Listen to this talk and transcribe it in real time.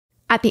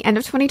At the end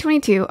of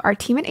 2022, our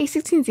team at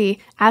A16Z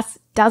asked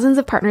dozens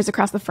of partners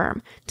across the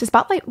firm to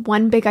spotlight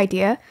one big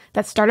idea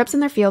that startups in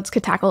their fields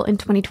could tackle in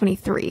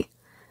 2023.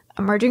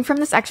 Emerging from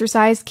this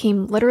exercise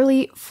came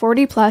literally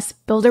 40-plus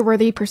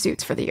builder-worthy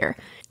pursuits for the year,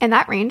 and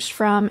that ranged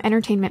from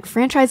entertainment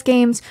franchise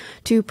games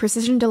to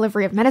precision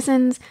delivery of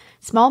medicines,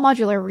 small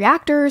modular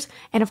reactors,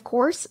 and of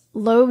course,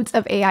 loads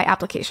of AI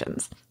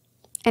applications.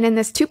 And in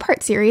this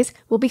two-part series,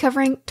 we'll be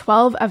covering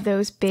 12 of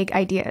those big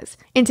ideas.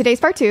 In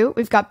today's part 2,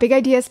 we've got big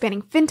ideas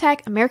spanning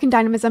fintech, American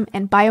dynamism,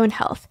 and bio and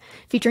health,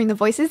 featuring the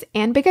voices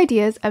and big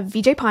ideas of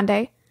Vijay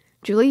Pande,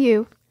 Julie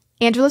Yoo,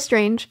 Angela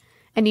Strange,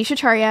 Anish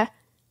Acharya,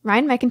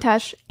 Ryan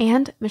McEntush,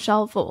 and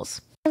Michelle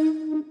Volz.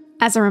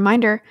 As a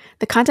reminder,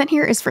 the content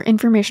here is for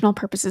informational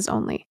purposes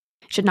only.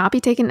 It should not be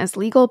taken as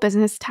legal,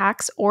 business,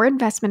 tax, or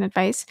investment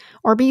advice,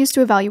 or be used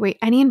to evaluate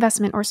any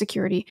investment or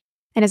security,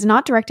 and is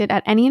not directed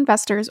at any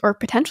investors or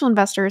potential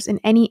investors in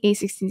any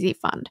A16Z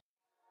fund.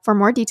 For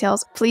more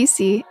details, please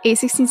see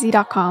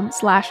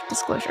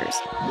a16z.com/disclosures.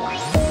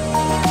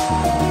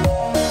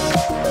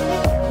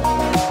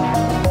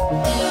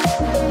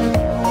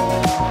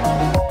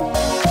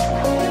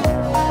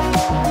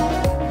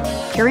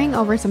 Carrying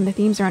over some of the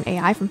themes around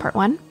AI from part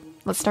 1,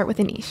 let's start with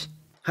Anish.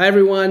 Hi,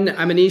 everyone.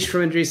 I'm Anish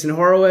from Andreessen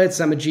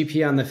Horowitz. I'm a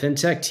GP on the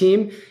Fintech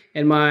team.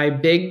 And my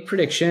big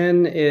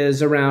prediction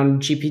is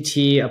around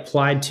GPT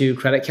applied to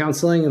credit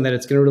counseling and that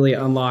it's going to really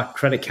unlock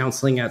credit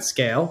counseling at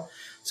scale.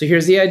 So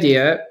here's the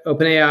idea.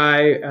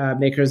 OpenAI,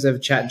 makers of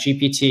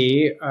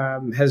ChatGPT,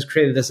 has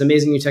created this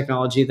amazing new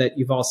technology that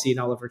you've all seen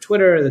all over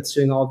Twitter that's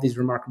doing all of these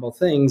remarkable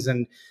things.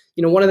 And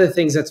one of the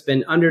things that's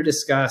been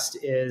under-discussed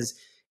is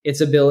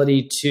its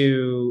ability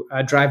to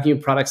drive new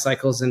product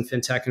cycles in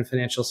fintech and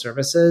financial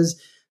services.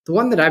 The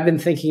one that I've been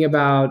thinking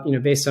about,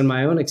 based on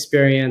my own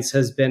experience,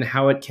 has been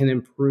how it can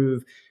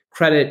improve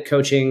credit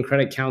coaching,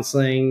 credit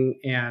counseling,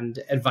 and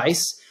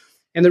advice.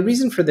 And the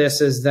reason for this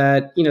is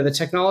that, the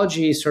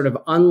technology sort of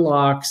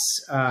unlocks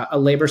a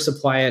labor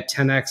supply at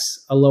 10x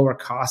a lower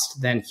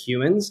cost than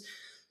humans.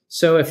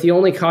 So if the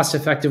only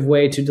cost-effective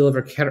way to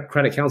deliver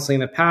credit counseling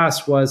in the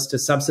past was to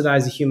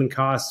subsidize the human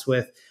costs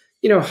with,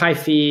 high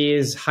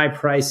fees, high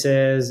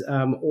prices,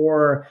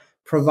 or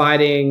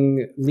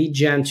providing lead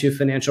gen to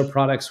financial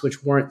products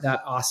which weren't that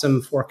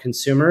awesome for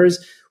consumers,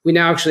 we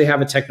now actually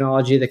have a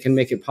technology that can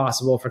make it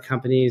possible for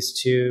companies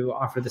to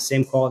offer the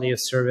same quality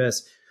of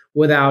service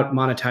without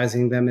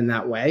monetizing them in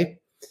that way.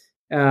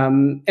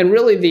 And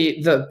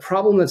really the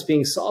problem that's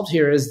being solved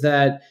here is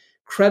that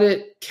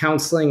credit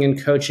counseling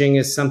and coaching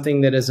is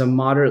something that is a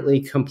moderately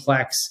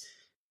complex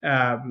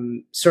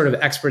sort of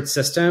expert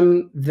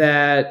system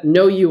that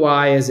no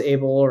UI is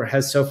able or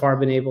has so far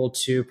been able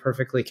to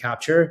perfectly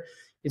capture.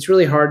 It's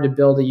really hard to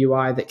build a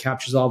UI that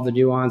captures all the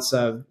nuance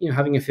of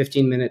having a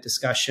 15-minute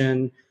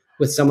discussion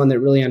with someone that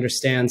really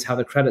understands how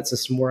the credit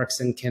system works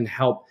and can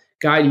help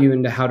guide you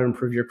into how to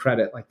improve your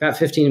credit. Like that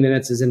 15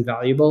 minutes is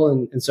invaluable,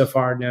 and so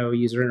far no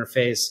user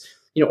interface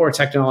or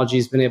technology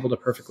has been able to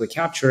perfectly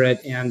capture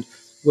it. And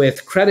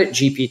with Credit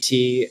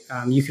GPT,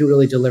 you can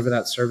really deliver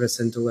that service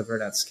and deliver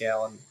it at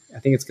scale. And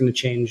I think it's going to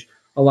change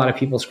a lot of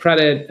people's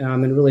credit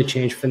and really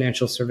change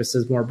financial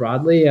services more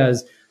broadly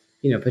as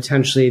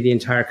potentially the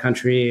entire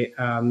country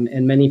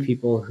and many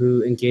people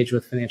who engage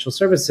with financial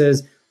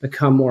services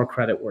become more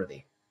credit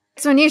worthy.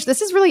 So Anish,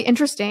 this is really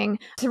interesting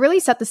to really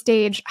set the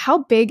stage. How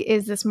big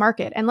is this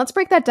market? And let's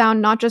break that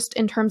down, not just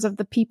in terms of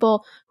the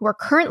people who are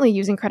currently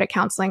using credit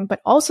counseling,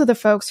 but also the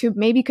folks who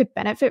maybe could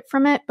benefit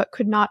from it, but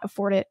could not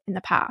afford it in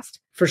the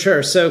past. For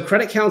sure. So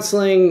credit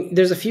counseling,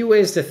 there's a few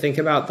ways to think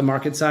about the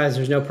market size.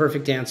 There's no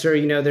perfect answer.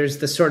 There's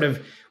the sort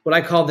of what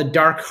I call the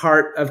dark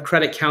heart of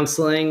credit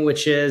counseling,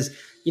 which is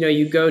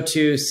you go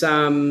to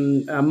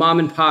some mom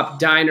and pop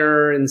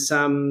diner in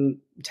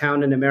some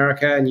town in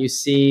America and you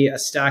see a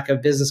stack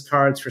of business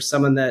cards for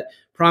someone that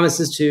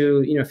promises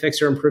to, fix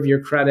or improve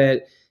your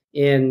credit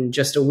in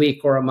just a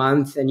week or a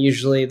month. And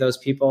usually those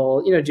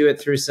people, do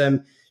it through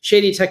some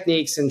shady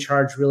techniques and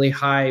charge really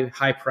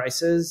high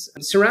prices.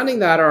 Surrounding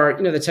that are,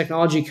 the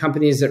technology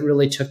companies that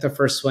really took the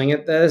first swing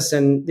at this.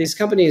 And these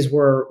companies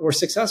were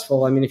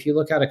successful. I mean, if you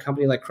look at a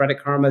company like Credit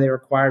Karma, they were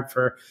acquired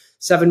for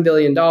 $7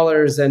 billion.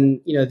 And,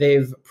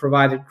 they've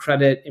provided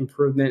credit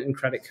improvement and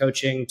credit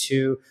coaching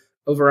to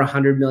over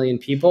 100 million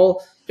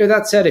people.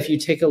 That said, if you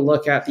take a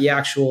look at the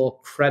actual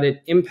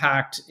credit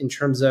impact in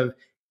terms of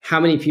how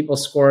many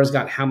people's scores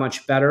got how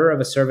much better of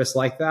a service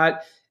like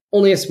that,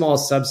 only a small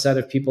subset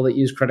of people that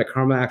use Credit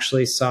Karma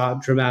actually saw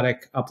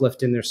dramatic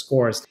uplift in their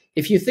scores.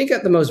 If you think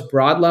at the most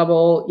broad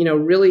level,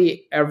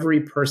 really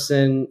every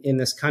person in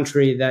this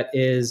country that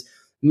is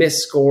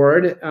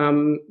misscored,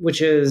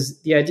 which is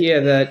the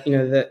idea that,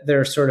 that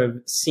they're sort of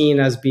seen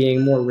as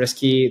being more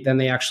risky than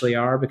they actually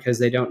are because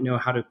they don't know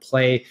how to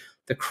play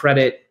the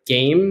credit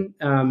game.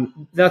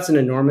 That's an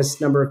enormous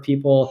number of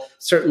people,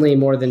 certainly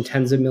more than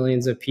tens of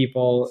millions of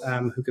people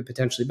who could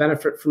potentially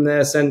benefit from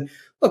this. And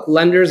look,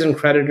 lenders and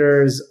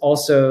creditors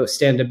also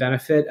stand to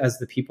benefit as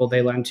the people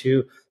they lend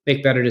to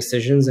make better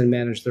decisions and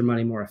manage their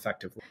money more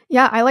effectively.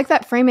 Yeah, I like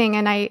that framing.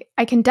 And I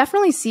can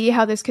definitely see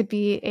how this could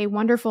be a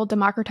wonderful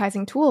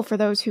democratizing tool for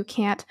those who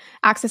can't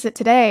access it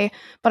today.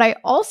 But I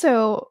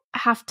also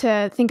have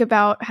to think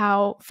about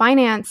how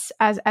finance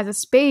as a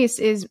space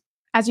is,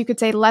 as you could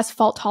say, less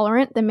fault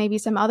tolerant than maybe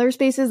some other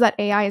spaces that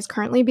AI is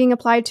currently being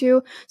applied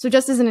to. So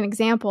just as an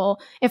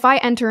example, if I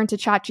enter into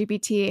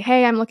ChatGPT,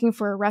 hey, I'm looking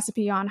for a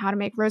recipe on how to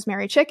make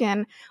rosemary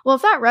chicken. Well,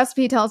 if that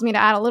recipe tells me to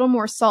add a little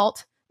more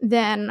salt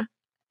than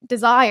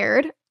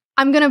desired,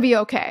 I'm going to be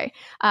okay.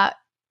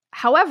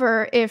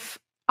 However, if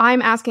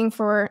I'm asking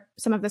for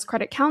some of this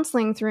credit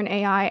counseling through an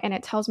AI and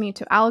it tells me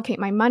to allocate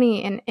my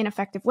money in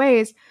ineffective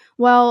ways,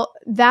 well,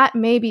 that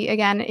maybe,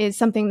 again, is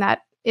something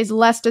that is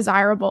less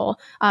desirable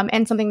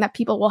and something that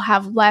people will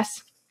have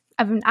less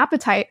of an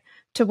appetite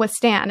to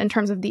withstand in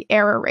terms of the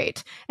error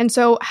rate. And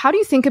so how do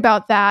you think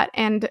about that?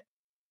 And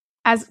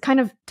as kind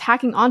of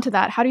tacking onto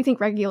that, how do you think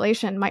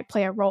regulation might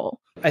play a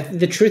role?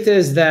 The truth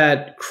is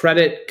that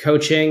credit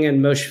coaching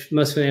and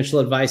most financial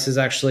advice is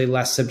actually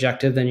less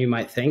subjective than you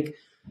might think.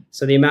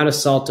 So the amount of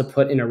salt to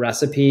put in a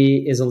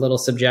recipe is a little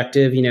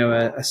subjective.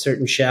 A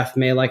certain chef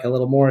may like a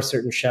little more, a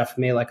certain chef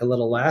may like a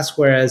little less,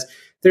 whereas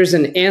there's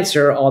an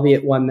answer,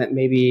 albeit one that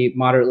may be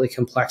moderately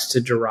complex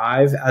to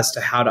derive as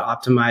to how to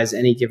optimize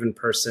any given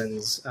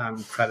person's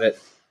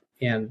credit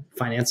and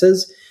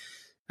finances.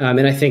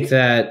 And I think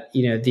that,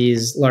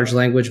 these large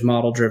language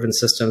model driven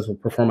systems will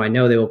perform. I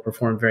know they will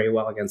perform very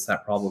well against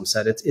that problem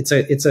set.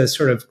 It's a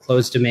sort of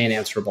closed domain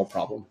answerable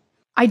problem.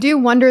 I do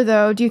wonder,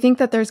 though, do you think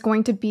that there's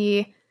going to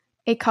be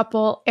a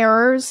couple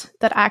errors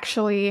that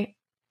actually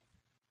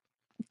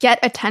get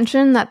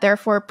attention that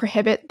therefore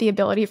prohibit the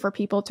ability for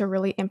people to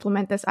really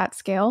implement this at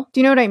scale? Do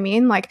you know what I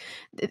mean? Like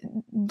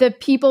the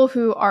people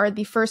who are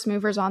the first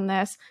movers on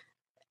this,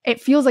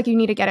 it feels like you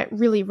need to get it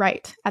really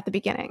right at the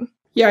beginning.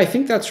 Yeah, I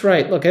think that's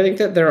right. Look, I think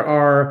that there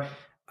are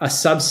a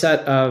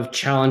subset of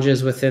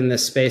challenges within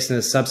this space and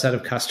a subset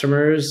of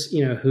customers,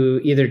 who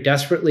either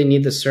desperately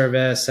need the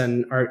service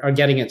and are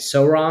getting it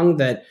so wrong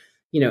that,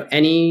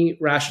 any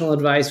rational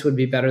advice would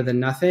be better than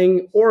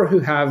nothing, or who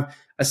have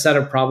a set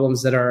of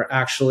problems that are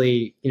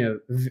actually,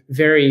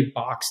 very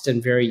boxed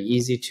and very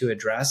easy to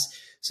address.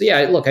 So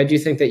yeah, look, I do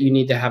think that you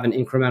need to have an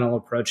incremental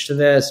approach to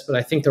this, but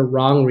I think the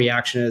wrong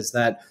reaction is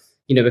that,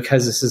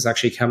 because this is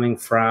actually coming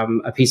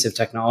from a piece of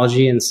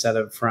technology instead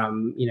of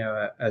from,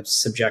 a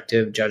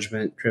subjective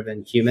judgment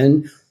driven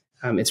human,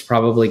 it's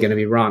probably going to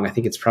be wrong. I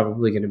think it's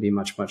probably going to be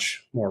much,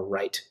 much more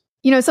right.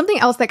 Something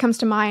else that comes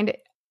to mind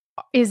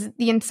is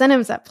the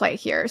incentives at play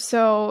here.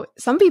 So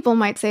some people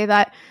might say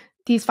that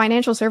these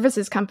financial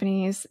services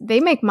companies, they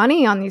make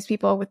money on these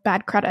people with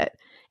bad credit,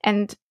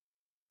 and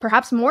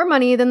perhaps more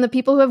money than the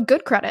people who have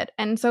good credit.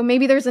 And so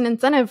maybe there's an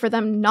incentive for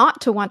them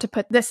not to want to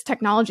put this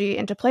technology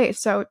into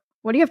place. So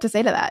what do you have to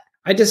say to that?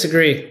 I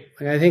disagree.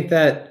 I think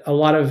that a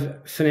lot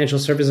of financial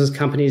services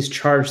companies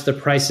charge the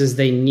prices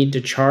they need to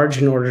charge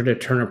in order to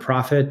turn a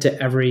profit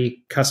to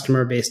every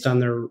customer based on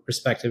their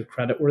respective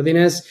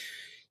creditworthiness.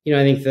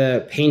 I think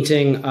the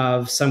painting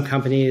of some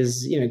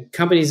companies,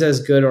 companies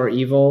as good or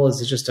evil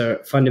is just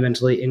a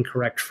fundamentally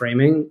incorrect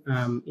framing.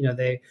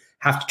 They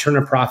have to turn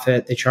a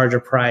profit, they charge a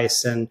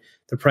price, and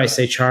the price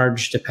they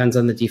charge depends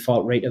on the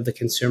default rate of the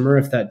consumer.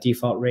 If that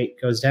default rate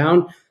goes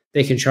down,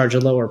 they can charge a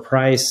lower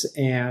price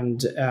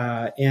and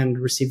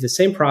receive the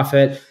same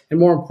profit. And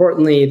more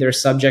importantly, they're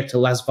subject to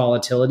less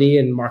volatility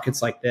in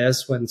markets like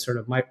this when sort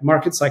of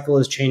market cycle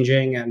is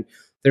changing and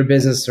their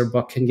business or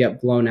book can get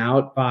blown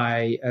out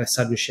by a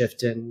sudden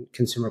shift in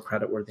consumer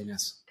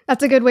creditworthiness.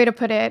 That's a good way to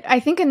put it.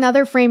 I think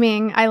another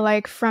framing I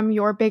like from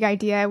your big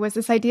idea was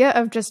this idea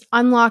of just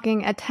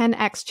unlocking a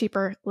 10x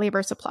cheaper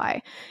labor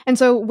supply. And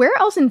so where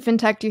else in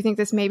fintech do you think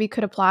this maybe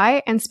could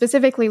apply? And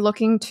specifically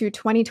looking to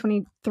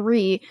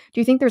 2023,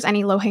 do you think there's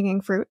any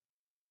low-hanging fruit?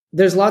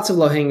 There's lots of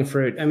low-hanging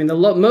fruit. I mean, the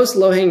most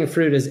low-hanging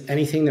fruit is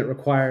anything that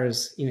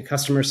requires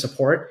customer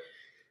support.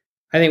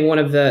 I think one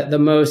of the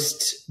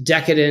most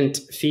decadent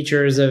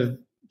features of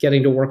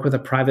getting to work with a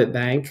private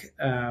bank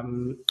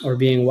or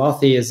being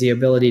wealthy is the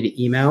ability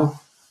to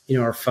email,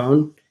 or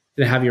phone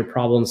and have your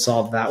problem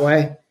solved that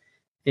way.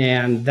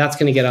 And that's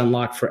going to get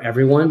unlocked for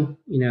everyone.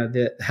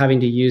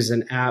 Having to use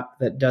an app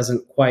that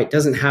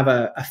doesn't have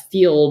a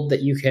field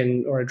that you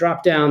can, or a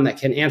drop down that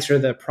can answer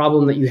the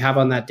problem that you have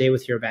on that day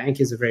with your bank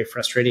is a very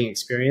frustrating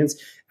experience,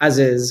 as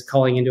is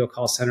calling into a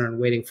call center and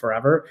waiting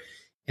forever.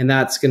 And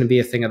that's going to be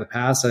a thing of the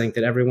past. I think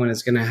that everyone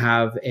is going to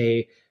have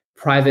a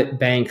private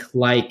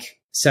bank-like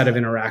set of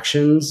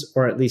interactions,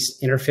 or at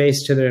least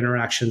interface to their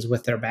interactions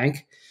with their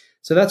bank.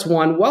 So that's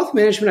one. Wealth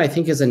management, I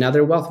think, is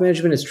another. Wealth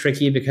management is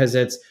tricky because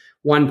it's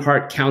one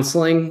part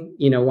counseling,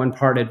 one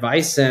part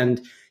advice.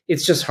 And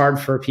it's just hard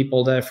for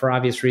people to, for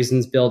obvious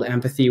reasons, build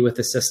empathy with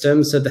the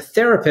system. So the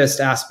therapist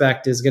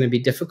aspect is going to be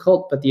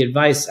difficult, but the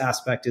advice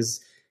aspect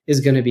is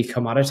going to be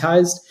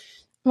commoditized.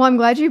 Well, I'm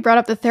glad you brought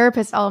up the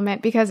therapist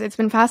element, because it's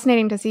been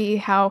fascinating to see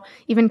how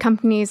even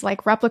companies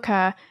like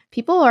Replica,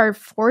 people are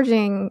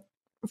forming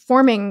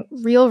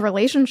real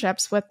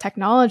relationships with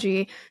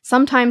technology.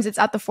 Sometimes it's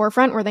at the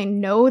forefront where they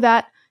know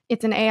that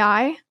it's an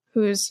AI,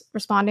 who's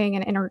responding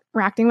and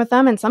interacting with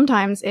them. And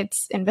sometimes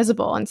it's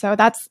invisible. And so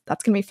that's going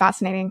to be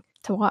fascinating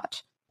to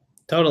watch.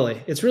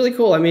 Totally. It's really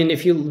cool. I mean,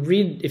 if you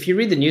read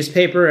the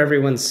newspaper,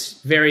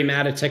 everyone's very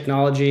mad at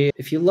technology.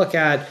 If you look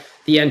at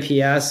the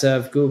NPS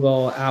of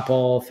Google,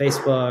 Apple,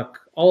 Facebook,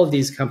 all of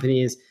these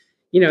companies,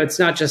 it's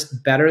not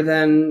just better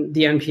than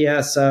the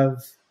NPS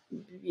of,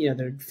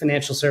 their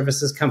financial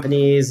services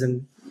companies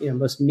and,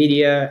 most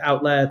media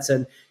outlets.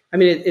 And I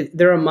mean,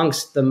 they're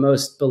amongst the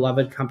most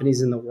beloved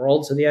companies in the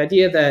world. So the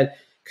idea that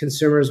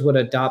consumers would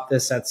adopt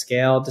this at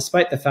scale,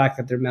 despite the fact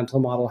that their mental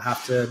model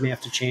may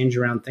have to change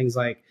around things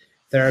like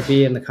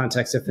therapy in the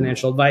context of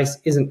financial advice,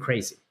 isn't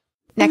crazy.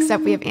 Next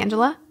up, we have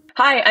Angela.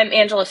 Hi, I'm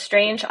Angela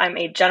Strange. I'm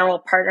a general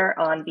partner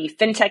on the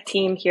Fintech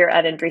team here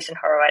at Andreessen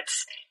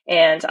Horowitz.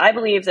 And I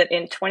believe that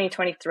in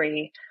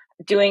 2023,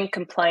 doing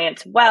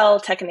compliance well,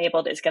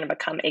 tech-enabled, is going to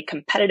become a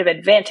competitive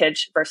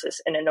advantage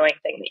versus an annoying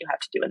thing that you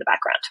have to do in the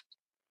background.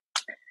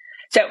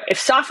 So if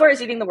software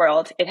is eating the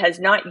world, it has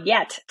not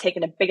yet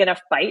taken a big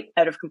enough bite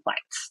out of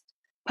compliance.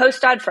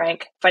 Post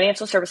Dodd-Frank,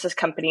 financial services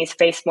companies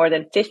face more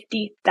than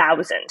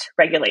 50,000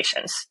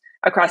 regulations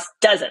across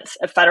dozens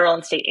of federal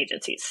and state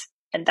agencies,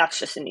 and that's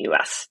just in the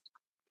US.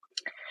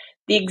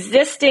 The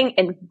existing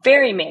and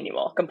very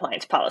manual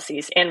compliance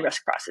policies and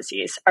risk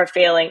processes are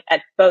failing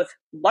at both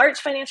large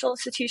financial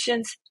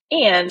institutions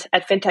and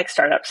at fintech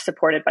startups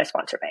supported by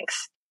sponsor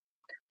banks.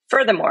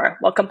 Furthermore,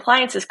 while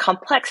compliance is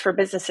complex for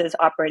businesses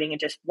operating in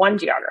just one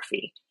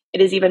geography,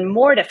 it is even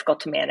more difficult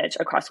to manage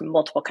across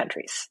multiple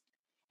countries.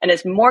 And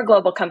as more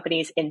global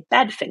companies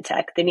embed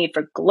fintech, the need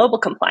for global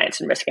compliance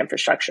and risk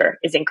infrastructure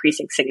is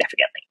increasing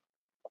significantly.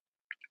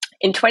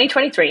 In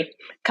 2023,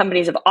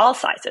 companies of all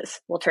sizes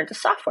will turn to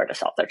software to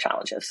solve their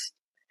challenges.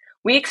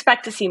 We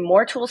expect to see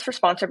more tools for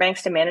sponsor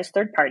banks to manage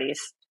third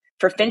parties,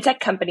 for fintech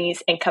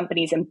companies and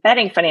companies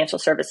embedding financial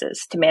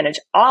services to manage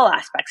all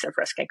aspects of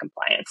risk and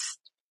compliance,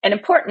 and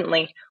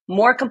importantly,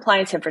 more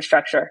compliance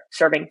infrastructure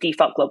serving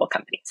default global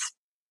companies.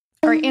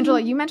 All right, Angela,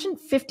 you mentioned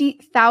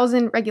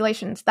 50,000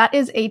 regulations. That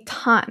is a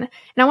ton. And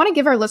I want to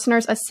give our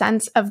listeners a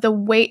sense of the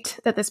weight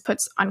that this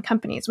puts on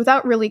companies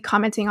without really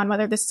commenting on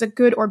whether this is a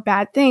good or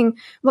bad thing.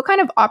 What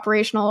kind of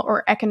operational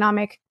or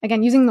economic,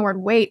 again, using the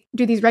word weight,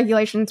 do these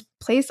regulations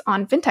place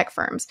on fintech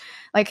firms?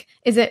 Like,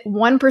 is it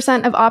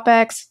 1% of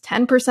OpEx,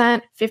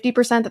 10%,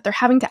 50% that they're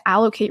having to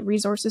allocate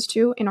resources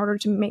to in order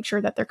to make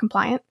sure that they're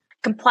compliant?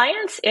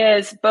 Compliance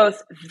is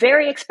both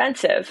very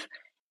expensive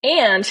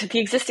and the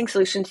existing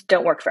solutions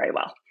don't work very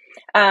well.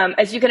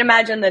 As you can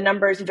imagine, the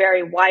numbers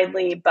vary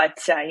widely, but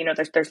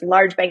there's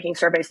large banking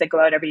surveys that go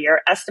out every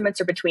year.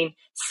 Estimates are between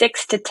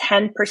 6 to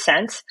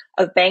 10%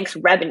 of banks'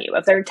 revenue,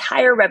 of their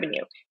entire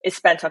revenue, is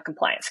spent on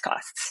compliance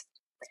costs.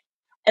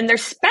 And they're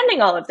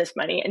spending all of this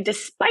money. And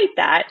despite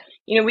that,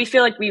 we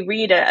feel like we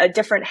read a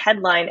different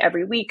headline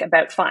every week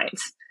about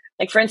fines.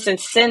 Like, for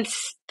instance,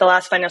 since the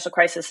last financial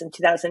crisis in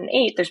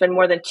 2008, there's been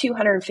more than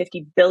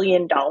 $250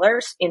 billion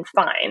in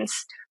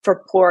fines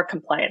for poor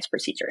compliance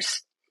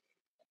procedures.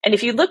 And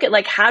if you look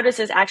at how does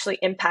this actually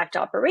impact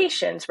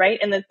operations, right?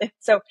 And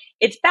so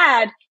it's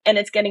bad and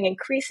it's getting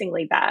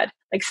increasingly bad.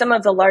 Like some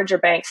of the larger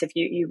banks, if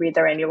you read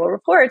their annual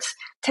reports,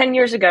 10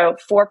 years ago,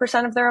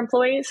 4% of their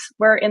employees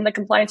were in the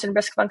compliance and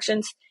risk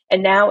functions.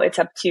 And now it's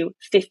up to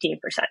 15%.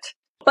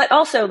 But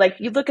also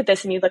you look at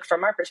this and you look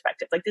from our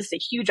perspective, this is a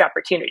huge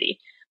opportunity.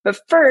 But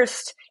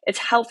first, it's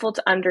helpful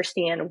to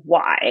understand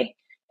why.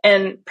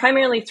 And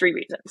primarily 3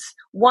 reasons.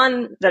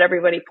 One that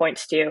everybody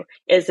points to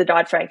is the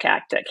Dodd-Frank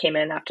Act that came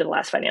in after the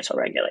last financial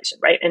regulation,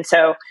 right? And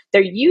so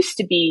there used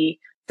to be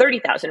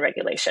 30,000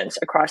 regulations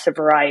across a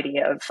variety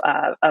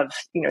of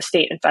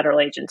state and federal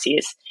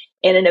agencies.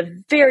 And in a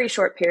very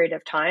short period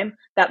of time,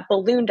 that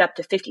ballooned up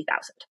to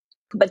 50,000.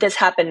 But this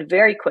happened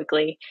very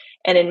quickly,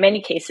 and in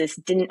many cases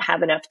didn't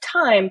have enough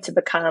time to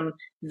become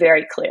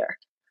very clear,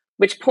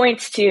 which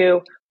points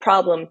to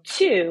problem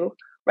 2.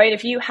 Right?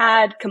 If you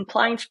had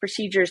compliance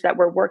procedures that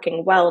were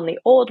working well in the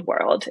old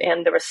world,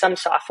 and there was some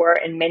software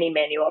and many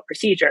manual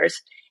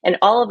procedures, and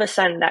all of a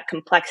sudden that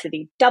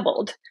complexity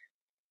doubled,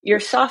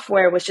 your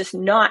software was just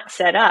not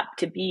set up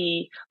to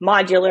be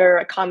modular,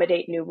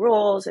 accommodate new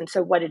rules. And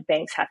so what did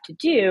banks have to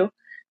do?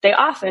 They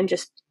often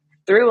just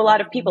threw a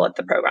lot of people at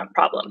the program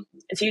problem.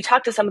 And so you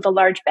talk to some of the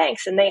large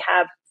banks and they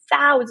have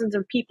thousands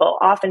of people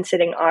often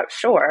sitting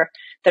offshore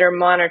that are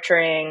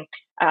monitoring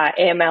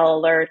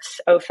AML alerts,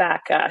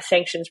 OFAC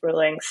sanctions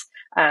rulings.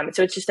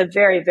 So it's just a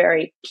very,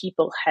 very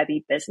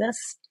people-heavy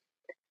business.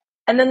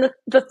 And then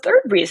the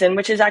third reason,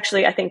 which is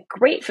actually, I think,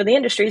 great for the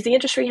industry, is the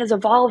industry has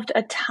evolved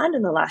a ton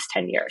in the last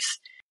 10 years.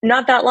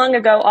 Not that long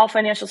ago, all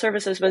financial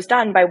services was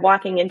done by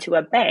walking into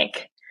a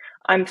bank.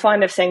 I'm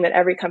fond of saying that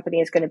every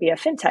company is going to be a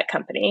fintech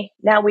company.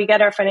 Now we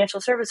get our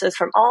financial services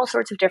from all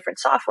sorts of different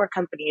software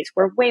companies.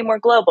 We're way more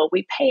global.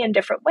 We pay in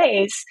different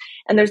ways.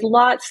 And there's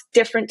lots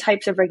different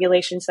types of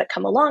regulations that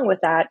come along with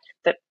that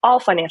all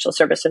financial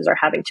services are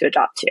having to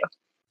adopt to.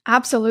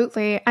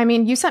 Absolutely. I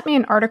mean, you sent me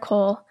an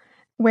article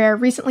where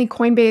recently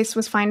Coinbase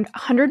was fined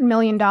 $100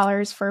 million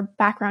for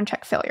background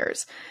check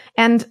failures.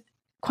 And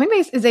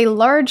Coinbase is a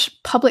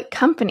large public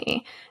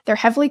company. They're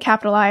heavily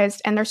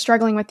capitalized and they're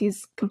struggling with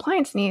these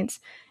compliance needs.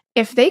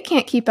 If they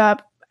can't keep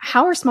up,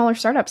 how are smaller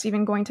startups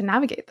even going to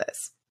navigate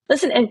this?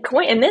 Listen,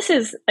 and this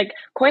is like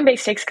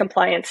Coinbase takes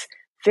compliance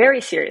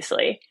very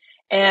seriously.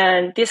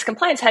 And this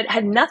compliance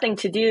had nothing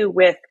to do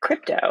with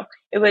crypto.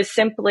 It was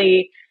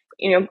simply,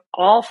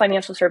 all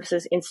financial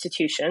services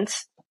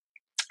institutions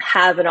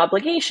have an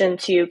obligation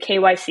to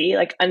KYC,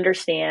 like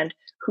understand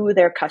who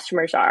their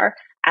customers are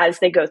as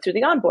they go through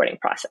the onboarding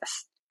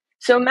process.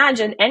 So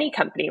imagine any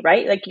company,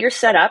 right? Like you're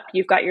set up,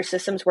 you've got your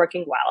systems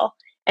working well.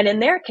 And in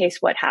their case,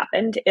 what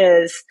happened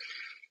is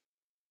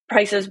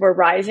prices were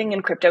rising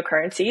in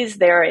cryptocurrencies.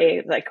 They're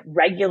a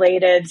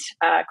regulated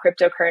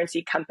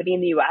cryptocurrency company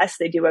in the US.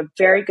 They do a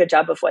very good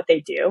job of what they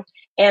do.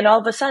 And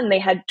all of a sudden they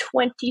had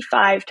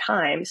 25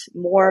 times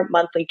more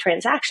monthly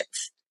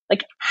transactions.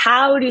 Like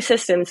how do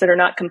systems that are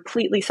not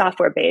completely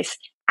software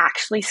based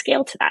actually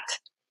scale to that?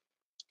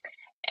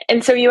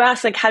 And so you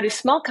ask, how do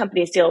small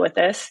companies deal with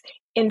this?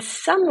 In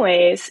some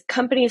ways,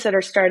 companies that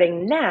are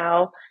starting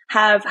now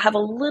have a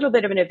little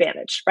bit of an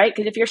advantage, right?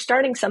 Because if you're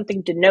starting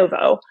something de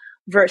novo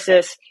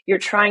versus you're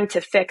trying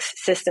to fix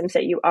systems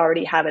that you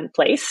already have in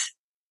place,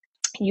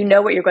 you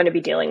know what you're going to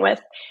be dealing with.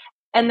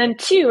 And then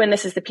two, and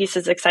this is the piece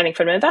that's exciting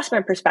from an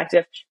investment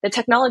perspective, the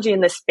technology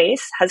in this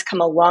space has come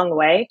a long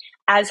way,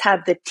 as have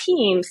the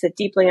teams that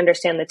deeply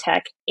understand the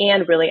tech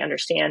and really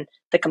understand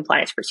the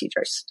compliance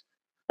procedures.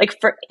 Like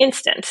for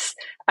instance,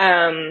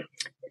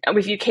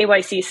 if you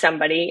KYC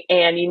somebody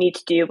and you need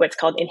to do what's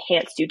called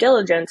enhanced due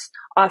diligence,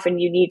 often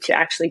you need to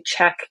actually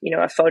check,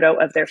 a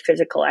photo of their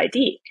physical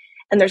ID.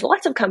 And there's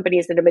lots of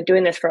companies that have been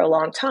doing this for a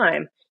long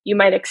time. You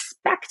might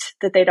expect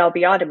that they'd all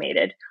be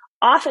automated.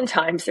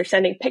 Oftentimes, they're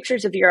sending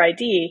pictures of your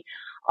ID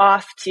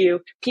off to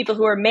people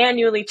who are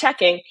manually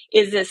checking,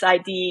 is this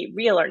ID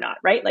real or not,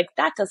 right? Like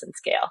that doesn't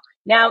scale.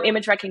 Now,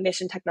 image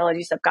recognition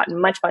technologies have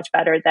gotten much, much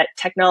better that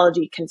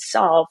technology can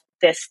solve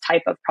this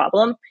type of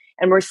problem.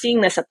 And we're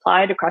seeing this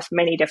applied across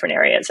many different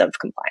areas of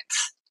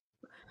compliance.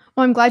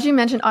 Well, I'm glad you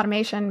mentioned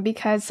automation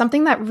because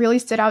something that really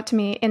stood out to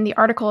me in the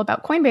article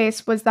about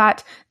Coinbase was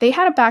that they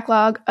had a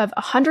backlog of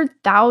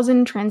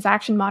 100,000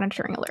 transaction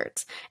monitoring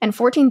alerts and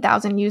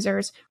 14,000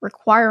 users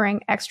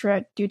requiring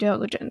extra due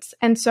diligence.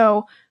 And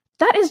so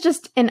that is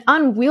just an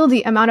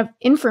unwieldy amount of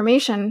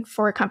information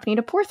for a company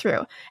to pour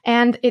through.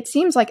 And it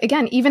seems like,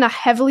 again, even a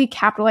heavily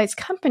capitalized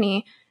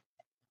company,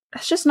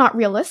 that's just not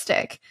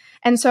realistic.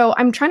 And so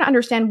I'm trying to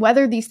understand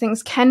whether these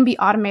things can be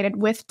automated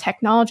with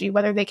technology,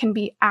 whether they can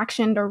be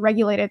actioned or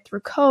regulated through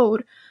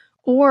code,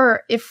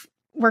 or if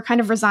we're kind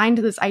of resigned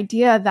to this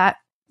idea that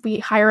we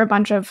hire a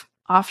bunch of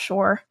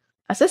offshore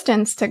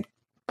assistants to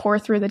pour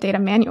through the data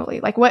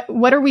manually. Like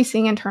what are we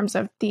seeing in terms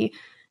of the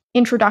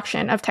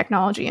introduction of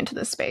technology into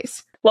this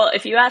space? Well,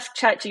 if you ask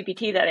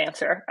ChatGPT that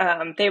answer,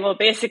 they will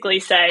basically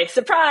say,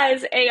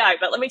 surprise, AI.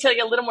 But let me tell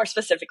you a little more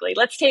specifically.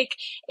 Let's take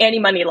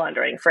anti-money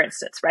laundering, for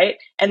instance, right?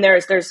 And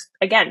there's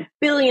again,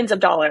 billions of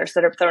dollars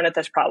that are thrown at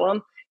this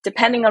problem.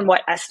 Depending on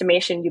what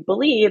estimation you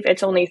believe,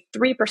 it's only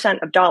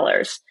 3% of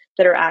dollars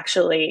that are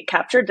actually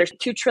captured. There's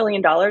 $2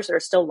 trillion that are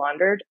still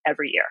laundered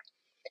every year.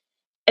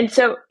 And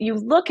so you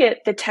look at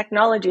the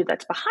technology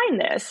that's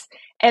behind this,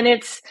 and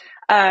it's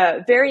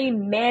very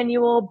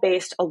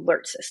manual-based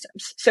alert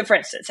systems. So for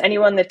instance,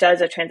 anyone that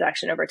does a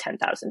transaction over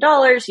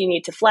 $10,000, you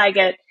need to flag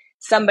it.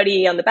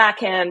 Somebody on the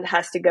back end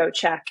has to go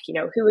check,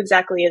 who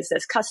exactly is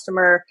this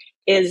customer?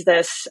 Is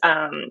this,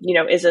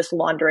 is this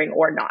laundering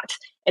or not?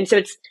 And so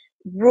it's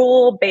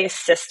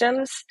rule-based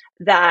systems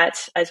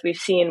that, as we've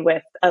seen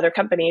with other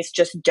companies,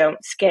 just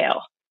don't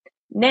scale.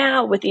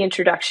 Now, with the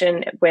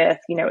introduction with,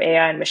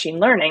 AI and machine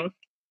learning,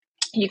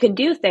 you can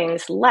do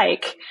things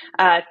like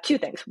two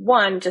things.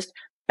 One, just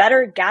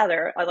better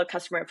gather all the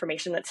customer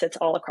information that sits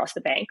all across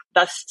the bank,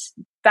 thus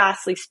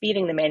vastly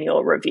speeding the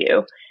manual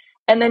review.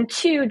 And then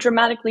two,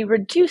 dramatically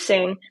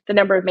reducing the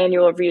number of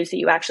manual reviews that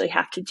you actually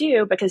have to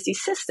do, because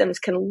these systems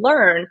can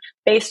learn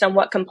based on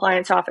what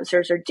compliance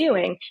officers are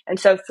doing. And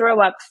so throw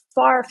up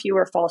far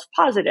fewer false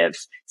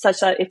positives,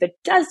 such that if it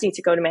does need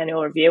to go to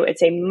manual review,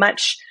 it's a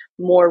much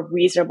more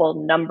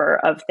reasonable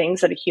number of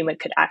things that a human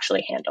could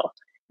actually handle.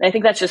 And I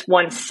think that's just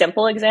one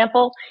simple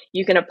example.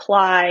 You can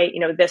apply,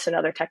 this and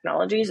other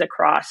technologies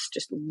across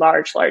just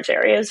large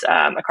areas,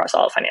 across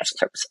all financial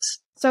services.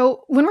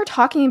 So when we're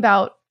talking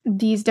about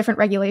these different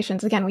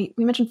regulations, again, we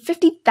mentioned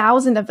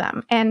 50,000 of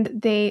them, and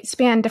they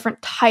span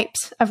different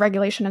types of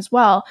regulation as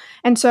well.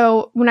 And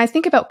so when I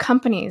think about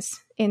companies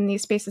in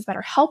these spaces that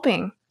are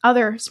helping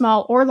other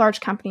small or large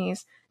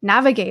companies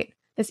navigate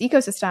this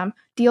ecosystem,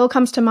 Deal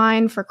comes to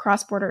mind for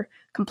cross-border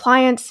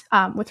compliance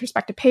with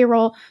respect to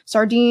payroll,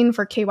 Sardine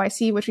for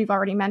KYC, which we've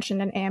already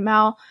mentioned in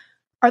AML.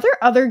 Are there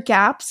other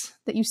gaps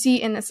that you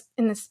see in this,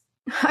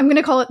 I'm going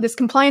to call it this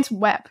compliance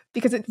web,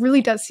 because it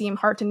really does seem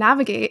hard to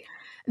navigate,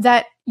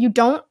 that you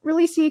don't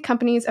really see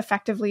companies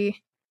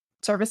effectively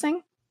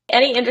servicing?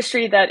 Any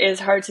industry that is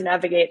hard to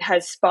navigate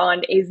has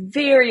spawned a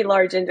very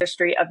large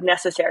industry of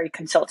necessary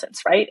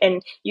consultants, right?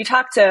 And you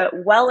talk to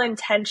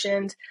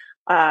well-intentioned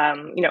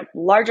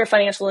larger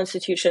financial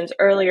institutions,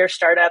 earlier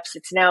startups.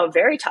 It's now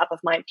very top of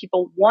mind.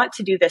 People want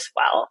to do this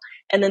well,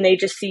 and then they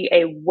just see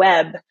a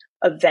web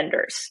of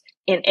vendors.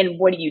 And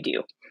what do you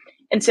do?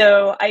 And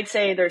so I'd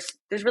say there's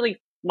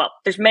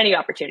many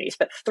opportunities,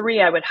 but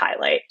three I would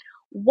highlight.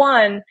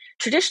 One,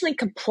 traditionally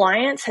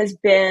compliance has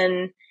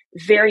been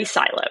very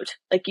siloed.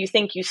 Like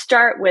you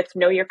start with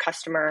know your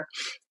customer,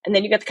 and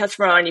then you get the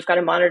customer on, you've got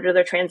to monitor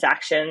their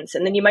transactions,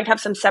 and then you might have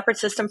some separate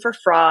system for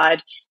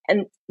fraud.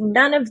 And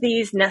none of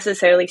these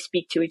necessarily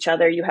speak to each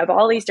other. You have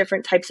all these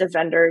different types of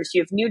vendors.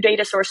 You have new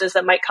data sources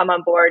that might come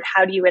on board.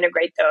 How do you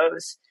integrate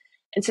those?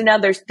 And so now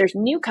there's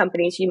new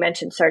companies, you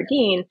mentioned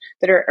Sardine,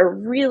 that are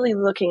really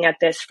looking at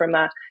this from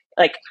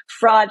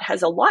fraud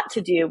has a lot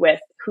to do with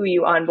who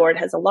you onboard,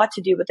 has a lot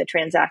to do with the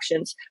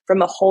transactions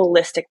from a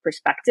holistic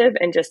perspective,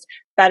 and just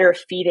better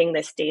feeding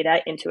this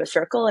data into a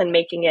circle and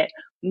making it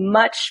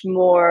much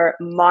more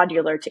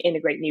modular to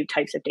integrate new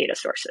types of data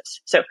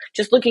sources. So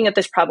just looking at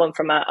this problem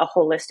from a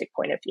holistic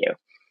point of view.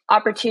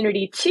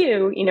 Opportunity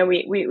two,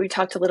 we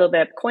talked a little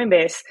bit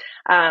Coinbase,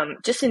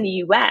 just in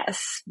the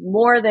US,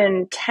 more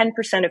than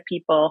 10% of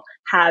people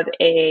have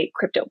a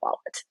crypto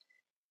wallet.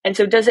 And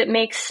so does it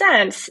make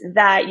sense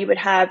that you would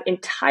have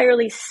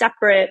entirely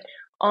separate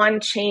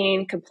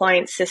on-chain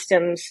compliance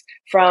systems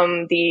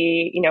from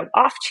the,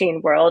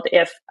 off-chain world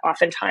if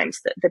oftentimes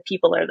the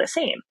people are the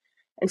same?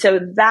 And so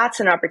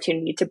that's an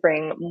opportunity to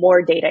bring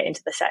more data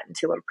into the set and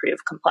to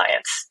improve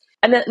compliance.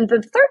 And then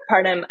the third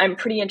part I'm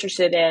pretty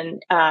interested in,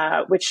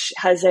 which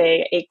has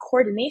a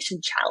coordination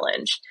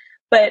challenge,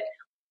 but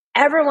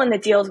everyone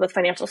that deals with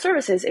financial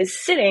services is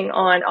sitting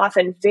on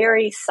often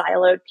very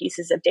siloed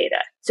pieces of data.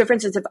 So for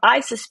instance, if I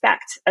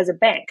suspect as a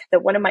bank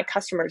that one of my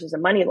customers is a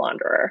money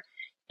launderer,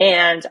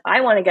 and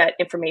I want to get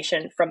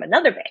information from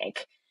another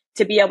bank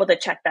to be able to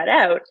check that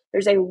out,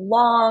 there's a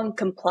long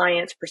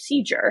compliance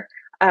procedure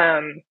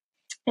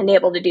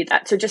enabled to do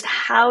that. So just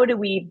how do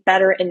we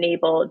better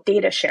enable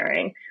data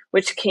sharing,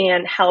 which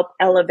can help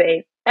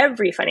elevate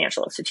every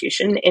financial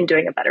institution in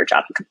doing a better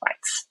job of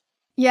compliance?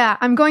 Yeah,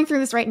 I'm going through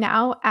this right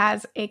now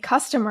as a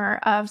customer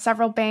of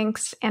several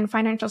banks and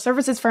financial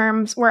services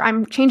firms where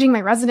I'm changing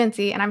my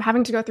residency and I'm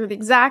having to go through the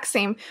exact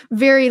same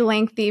very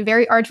lengthy,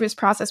 very arduous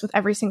process with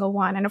every single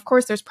one. And of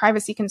course, there's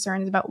privacy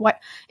concerns about what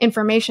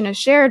information is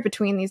shared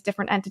between these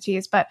different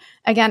entities. But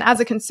again, as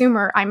a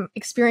consumer, I'm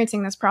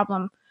experiencing this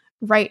problem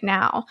right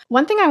now.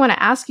 One thing I want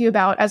to ask you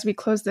about as we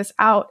close this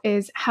out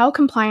is how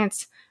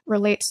compliance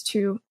relates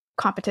to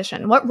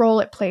competition, what role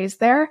it plays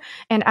there.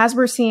 And as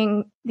we're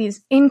seeing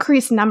these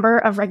increased number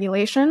of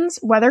regulations,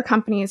 whether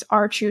companies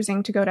are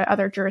choosing to go to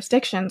other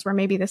jurisdictions where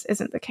maybe this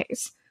isn't the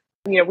case.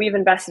 We've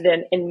invested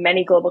in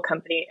many global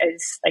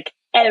companies. Like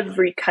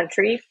every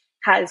country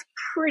has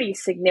pretty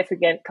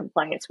significant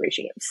compliance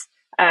regimes.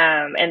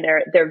 And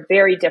they're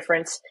very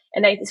different.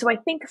 And so I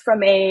think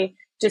from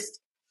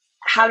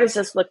how does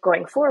this look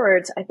going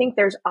forwards? I think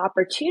there's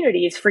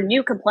opportunities for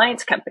new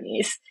compliance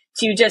companies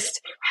to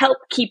just help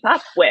keep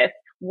up with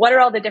what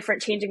are all the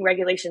different changing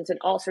regulations in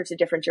all sorts of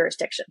different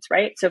jurisdictions,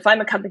 right? So if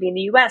I'm a company in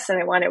the US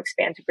and I want to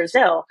expand to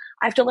Brazil,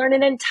 I have to learn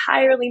an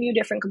entirely new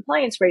different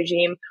compliance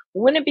regime.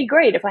 Wouldn't it be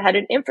great if I had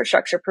an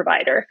infrastructure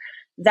provider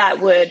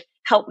that would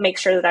help make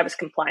sure that I was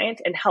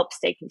compliant and help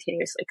stay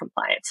continuously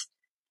compliant?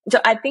 So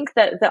I think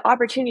that the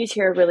opportunities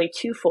here are really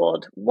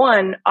twofold.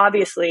 One,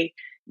 obviously,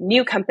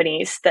 new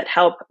companies that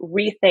help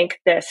rethink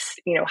this,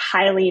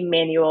 highly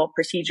manual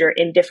procedure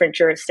in different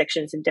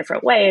jurisdictions in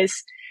different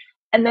ways.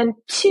 And then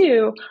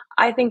two,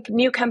 I think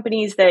new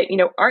companies that,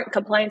 aren't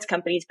compliance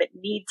companies but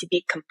need to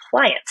be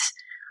compliant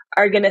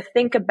are going to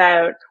think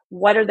about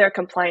what are their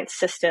compliance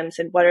systems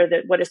and what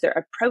is their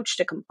approach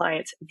to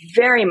compliance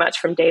very much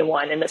from day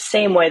one, in the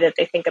same way that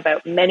they think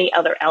about many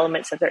other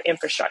elements of their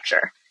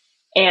infrastructure,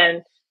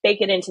 and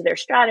bake it into their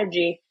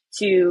strategy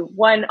to,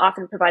 one,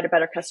 often provide a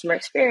better customer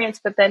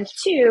experience, but then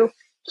two,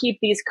 keep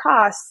these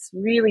costs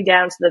really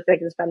down so that they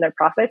can spend their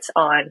profits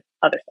on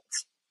other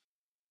things.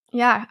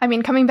 Yeah. I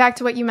mean, coming back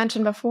to what you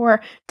mentioned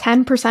before,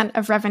 10%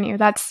 of revenue,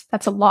 that's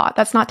a lot.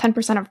 That's not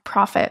 10% of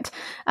profit.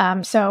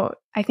 So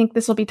I think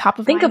this will be top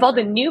of mind. Think of all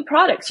the new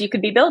products you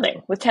could be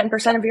building with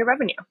 10% of your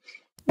revenue.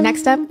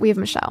 Next up, we have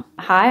Michelle.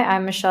 Hi,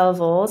 I'm Michelle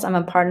Volz. I'm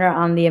a partner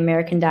on the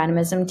American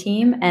Dynamism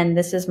team, and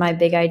this is my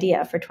big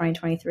idea for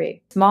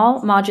 2023.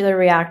 Small modular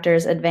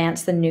reactors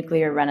advance the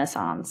nuclear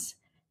renaissance.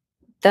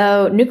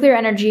 Though nuclear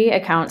energy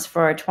accounts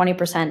for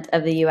 20%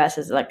 of the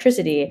US's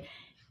electricity,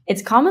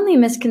 it's commonly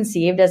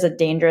misconceived as a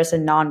dangerous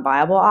and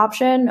non-viable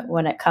option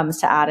when it comes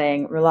to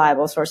adding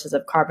reliable sources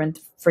of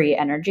carbon-free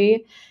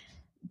energy.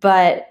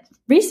 But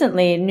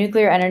recently,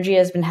 nuclear energy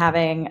has been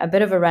having a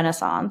bit of a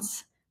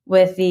renaissance,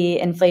 with the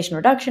Inflation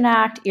Reduction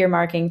Act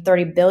earmarking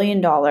 $30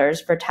 billion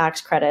for tax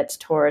credits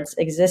towards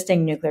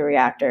existing nuclear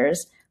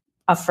reactors,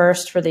 a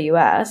first for the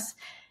US.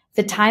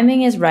 The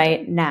timing is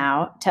right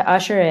now to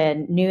usher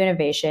in new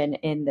innovation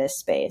in this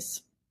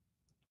space.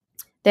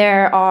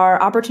 There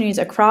are opportunities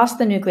across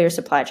the nuclear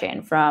supply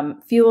chain,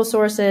 from fuel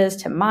sources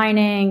to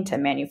mining to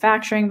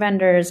manufacturing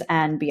vendors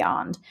and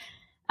beyond.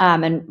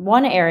 And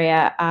one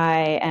area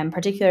I am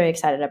particularly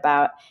excited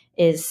about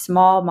is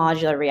small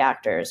modular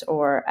reactors,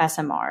 or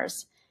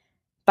SMRs.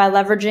 By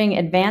leveraging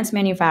advanced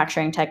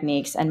manufacturing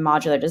techniques and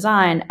modular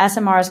design,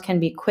 SMRs can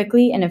be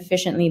quickly and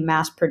efficiently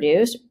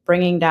mass-produced,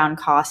 bringing down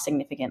costs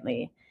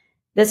significantly.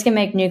 This can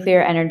make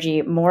nuclear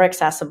energy more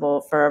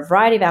accessible for a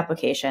variety of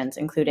applications,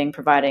 including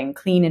providing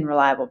clean and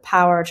reliable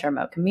power to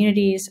remote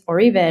communities, or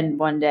even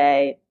one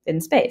day in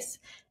space.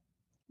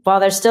 While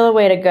there's still a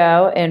way to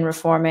go in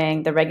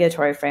reforming the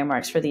regulatory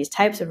frameworks for these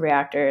types of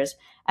reactors,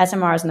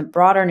 SMRs in the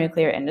broader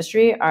nuclear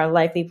industry are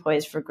likely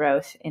poised for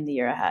growth in the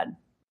year ahead.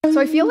 So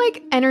I feel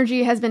like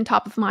energy has been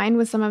top of mind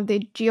with some of the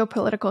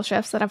geopolitical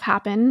shifts that have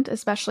happened,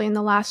 especially in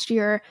the last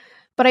year.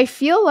 But I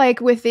feel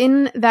like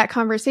within that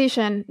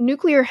conversation,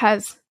 nuclear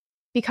has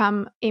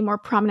become a more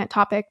prominent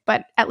topic,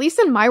 but at least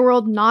in my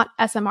world, not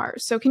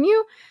SMRs. So can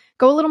you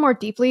go a little more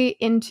deeply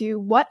into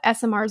what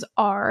SMRs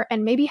are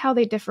and maybe how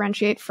they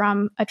differentiate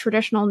from a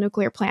traditional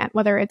nuclear plant,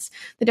 whether it's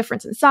the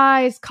difference in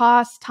size,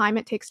 cost, time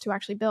it takes to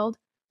actually build?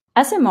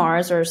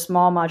 SMRs, or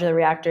small modular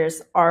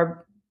reactors,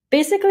 are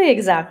basically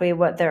exactly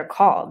what they're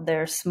called.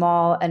 They're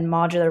small and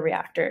modular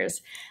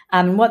reactors.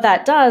 What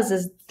that does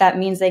is that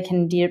means they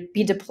can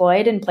be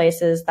deployed in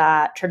places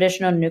that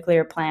traditional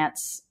nuclear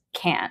plants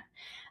can't.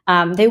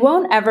 They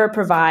won't ever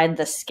provide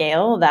the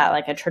scale that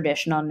like a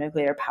traditional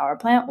nuclear power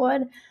plant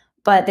would,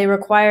 but they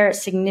require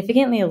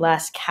significantly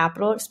less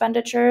capital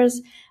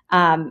expenditures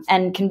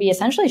and can be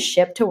essentially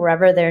shipped to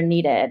wherever they're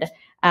needed.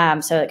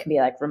 So it can be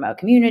like remote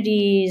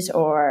communities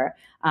or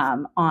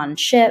on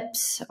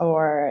ships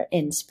or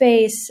in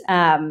space.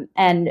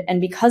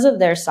 And because of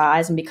their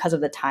size and because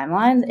of the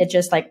timeline, it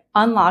just like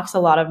unlocks a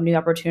lot of new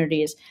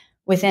opportunities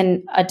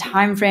within a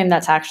time frame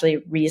that's actually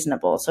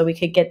reasonable. So we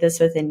could get this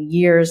within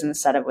years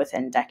instead of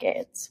within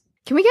decades.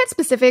 Can we get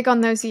specific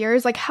on those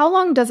years? Like how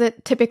long does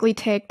it typically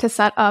take to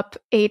set up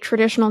a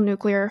traditional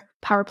nuclear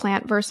power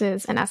plant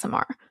versus an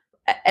SMR?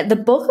 The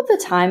bulk of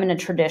the time in a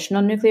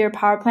traditional nuclear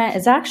power plant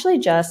is actually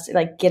just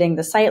like getting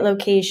the site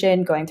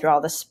location, going through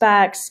all the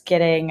specs,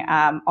 getting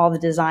all the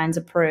designs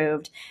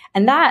approved.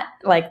 And that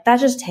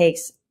just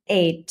takes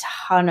a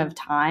ton of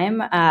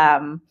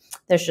time.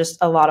 There's just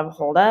a lot of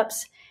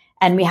holdups.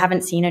 And we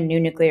haven't seen a new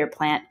nuclear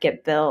plant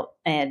get built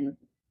in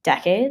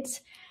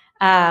decades.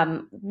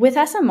 With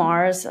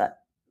SMRs,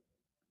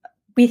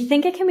 we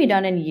think it can be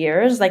done in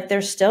years. Like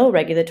there's still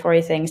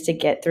regulatory things to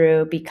get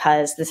through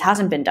because this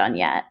hasn't been done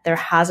yet. There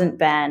hasn't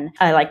been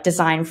a like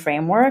design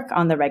framework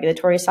on the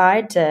regulatory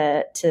side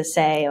to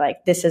say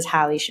like this is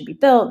how these should be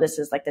built. This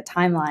is like the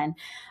timeline.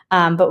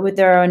 But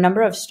there are a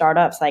number of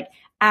startups like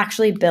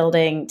actually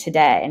building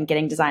today and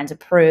getting designs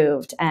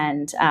approved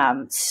and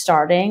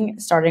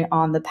starting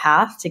on the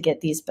path to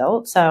get these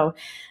built. So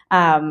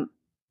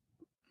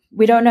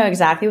we don't know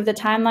exactly what the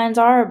timelines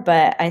are,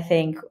 but I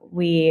think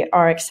we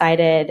are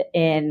excited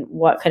in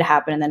what could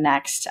happen in the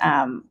next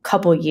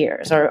couple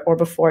years or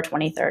before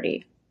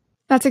 2030.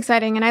 That's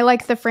exciting. And I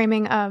like the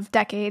framing of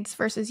decades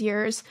versus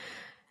years.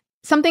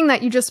 Something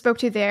that you just spoke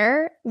to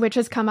there, which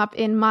has come up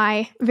in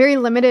my very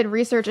limited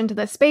research into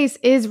this space,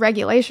 is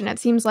regulation. It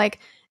seems like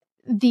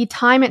the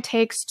time it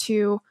takes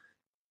to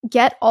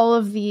get all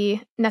of the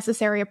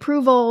necessary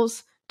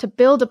approvals to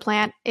build a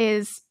plant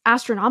is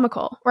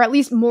astronomical, or at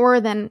least more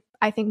than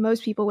I think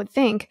most people would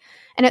think.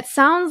 And it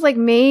sounds like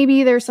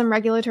maybe there's some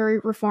regulatory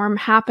reform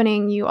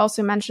happening. You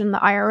also mentioned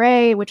the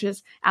IRA, which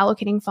is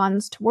allocating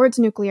funds towards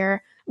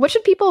nuclear. What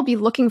should people be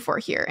looking for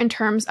here in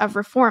terms of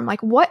reform?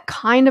 Like what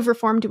kind of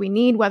reform do we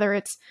need, whether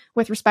it's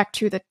with respect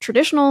to the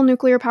traditional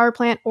nuclear power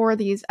plant or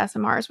these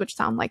SMRs, which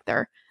sound like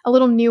they're a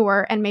little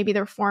newer and maybe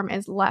the reform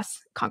is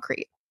less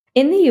concrete?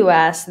 In the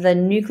US, the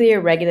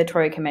Nuclear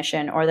Regulatory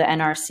Commission, or the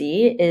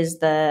NRC, is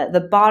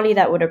the body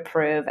that would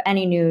approve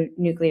any new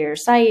nuclear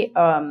site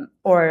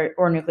or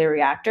nuclear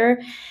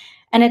reactor.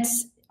 And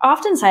it's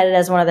often cited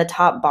as one of the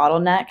top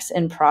bottlenecks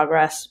in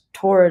progress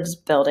towards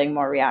building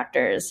more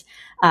reactors.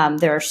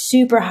 There are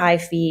super high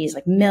fees,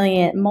 like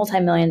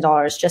multi-million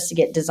dollars just to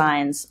get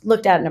designs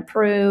looked at and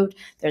approved.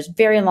 There's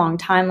very long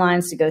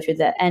timelines to go through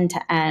the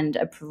end-to-end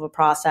approval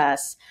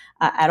process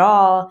at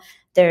all.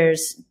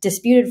 There's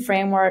disputed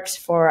frameworks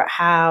for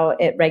how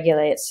it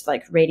regulates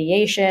like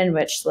radiation,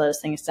 which slows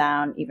things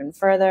down even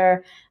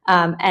further.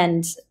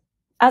 And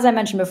as I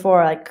mentioned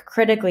before, like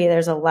critically,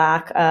 there's a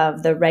lack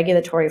of the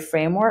regulatory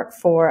framework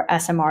for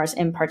SMRs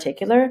in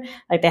particular.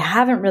 Like they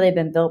haven't really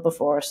been built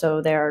before,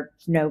 so there are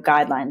no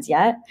guidelines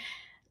yet.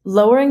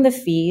 Lowering the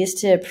fees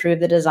to approve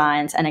the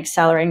designs and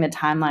accelerating the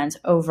timelines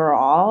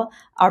overall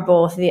are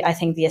both I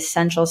think the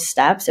essential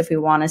steps if we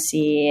want to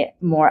see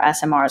more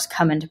SMRs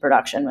come into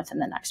production within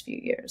the next few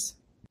years.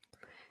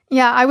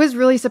 Yeah, I was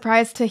really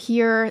surprised to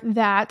hear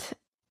that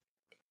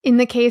in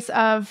the case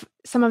of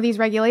some of these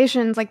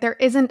regulations, like there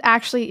isn't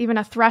actually even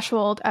a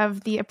threshold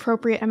of the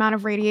appropriate amount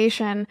of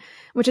radiation,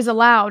 which is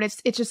allowed.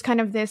 It's just kind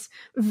of this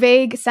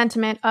vague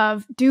sentiment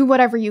of do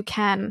whatever you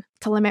can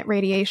to limit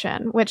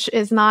radiation, which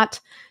is not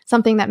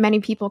something that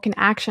many people can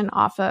action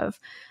off of.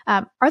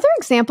 Are there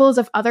examples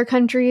of other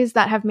countries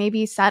that have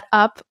maybe set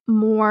up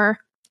more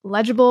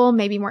legible,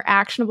 maybe more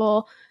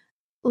actionable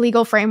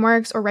legal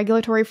frameworks or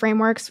regulatory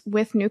frameworks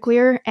with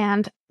nuclear?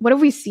 And what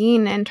have we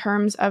seen in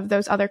terms of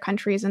those other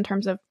countries in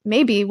terms of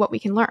maybe what we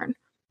can learn?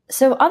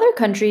 So other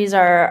countries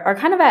are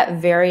kind of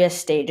at various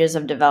stages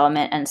of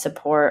development and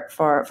support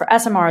for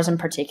SMRs in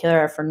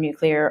particular, for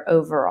nuclear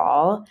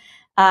overall.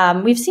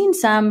 We've seen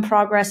some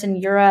progress in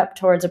Europe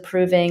towards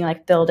approving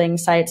like building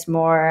sites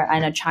more. I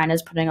know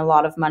China's putting a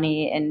lot of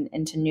money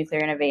into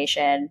nuclear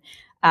innovation.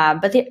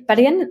 But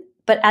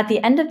at the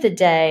end of the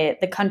day,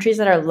 the countries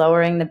that are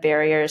lowering the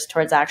barriers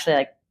towards actually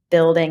like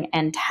building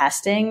and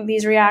testing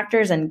these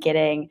reactors and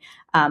getting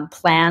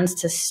plans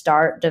to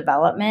start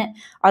development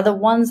are the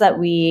ones that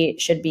we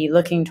should be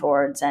looking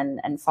towards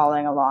and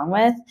following along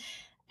with.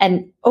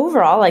 And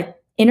overall, like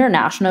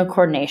international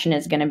coordination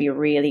is going to be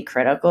really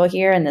critical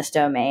here in this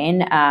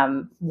domain.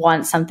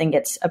 Once something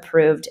gets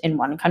approved in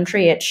one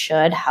country, it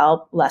should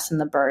help lessen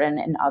the burden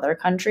in other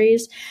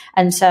countries.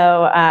 And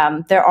so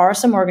there are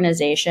some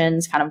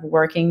organizations kind of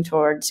working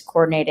towards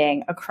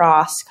coordinating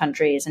across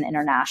countries and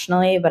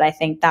internationally, but I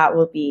think that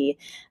will be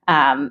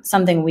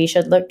something we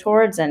should look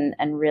towards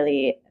and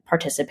really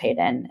participate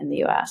in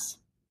the US.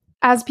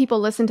 As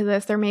people listen to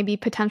this, there may be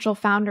potential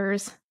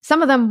founders.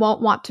 Some of them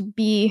won't want to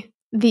be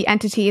the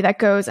entity that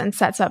goes and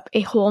sets up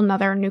a whole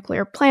nother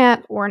nuclear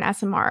plant or an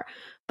SMR.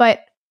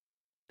 But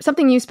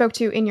something you spoke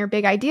to in your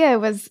big idea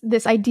was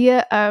this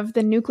idea of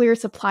the nuclear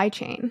supply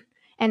chain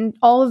and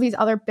all of these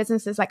other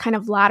businesses that kind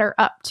of ladder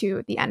up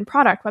to the end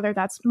product, whether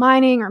that's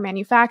mining or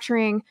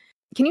manufacturing.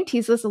 Can you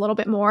tease this a little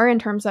bit more in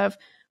terms of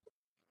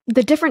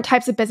the different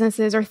types of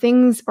businesses or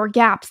things or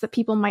gaps that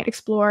people might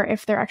explore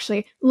if they're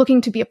actually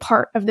looking to be a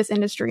part of this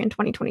industry in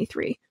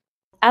 2023?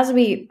 As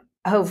we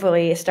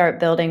hopefully start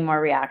building more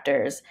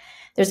reactors,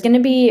 there's going to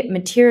be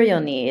material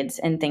needs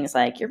in things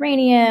like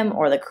uranium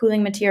or the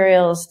cooling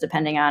materials,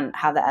 depending on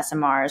how the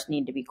SMRs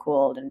need to be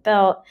cooled and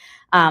built.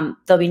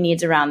 There'll be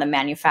needs around the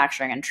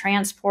manufacturing and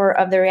transport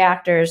of the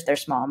reactors. They're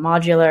small and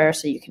modular,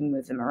 so you can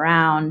move them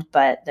around,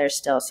 but there's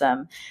still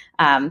some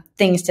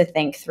things to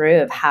think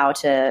through of how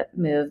to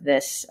move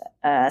this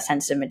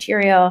sensitive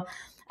material.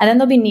 And then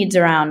there'll be needs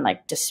around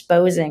like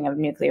disposing of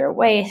nuclear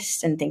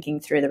waste and thinking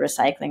through the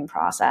recycling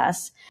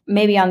process.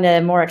 Maybe on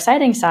the more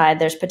exciting side,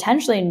 there's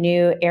potentially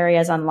new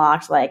areas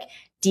unlocked like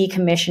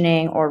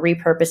decommissioning or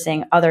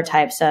repurposing other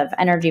types of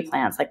energy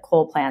plants like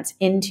coal plants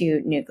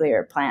into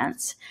nuclear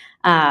plants.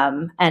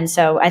 And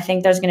so I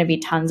think there's going to be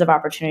tons of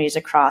opportunities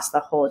across the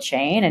whole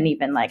chain and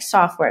even like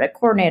software to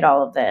coordinate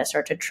all of this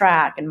or to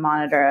track and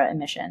monitor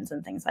emissions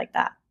and things like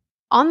that.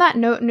 On that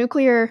note,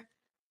 nuclear,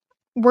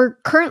 we're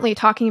currently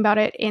talking about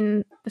it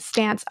in the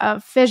stance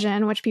of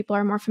fission, which people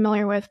are more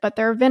familiar with, but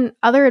there have been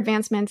other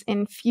advancements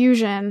in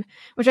fusion,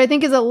 which I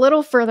think is a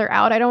little further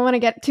out. I don't want to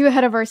get too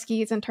ahead of our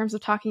skis in terms of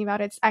talking about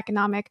its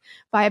economic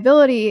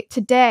viability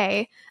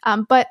today,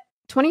 but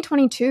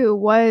 2022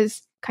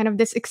 was kind of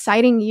this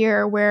exciting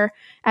year where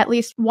at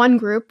least one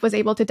group was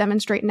able to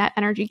demonstrate net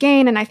energy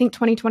gain, and I think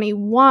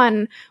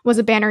 2021 was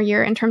a banner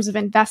year in terms of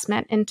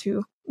investment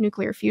into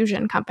nuclear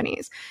fusion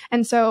companies.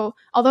 And so,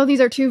 although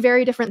these are two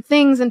very different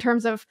things in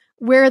terms of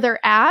where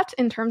they're at,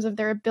 in terms of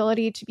their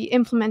ability to be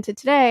implemented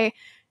today,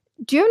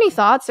 do you have any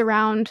thoughts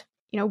around,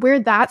 where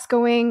that's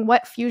going,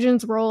 what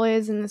fusion's role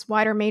is in this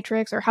wider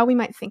matrix, or how we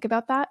might think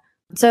about that?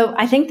 So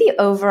I think the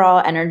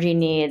overall energy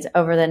needs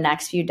over the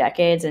next few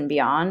decades and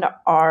beyond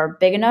are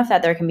big enough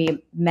that there can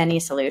be many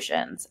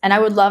solutions. And I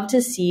would love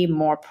to see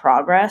more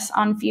progress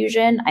on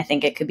fusion. I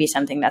think it could be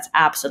something that's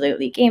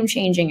absolutely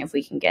game-changing if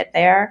we can get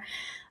there.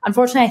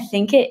 Unfortunately, I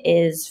think it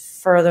is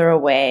further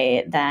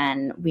away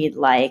than we'd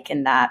like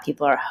and that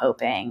people are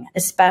hoping,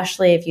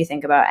 especially if you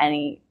think about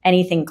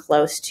anything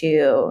close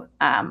to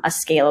a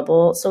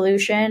scalable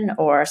solution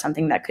or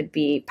something that could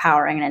be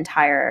powering an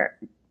entire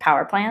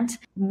power plant.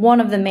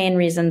 One of the main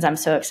reasons I'm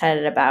so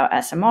excited about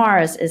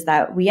SMRs is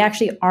that we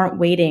actually aren't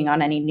waiting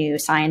on any new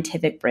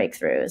scientific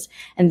breakthroughs.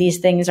 And these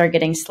things are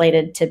getting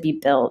slated to be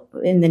built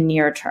in the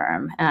near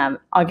term.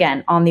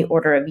 Again, on the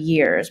order of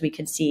years, we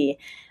could see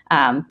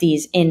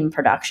these in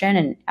production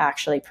and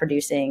actually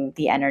producing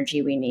the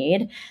energy we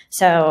need.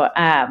 So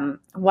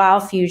while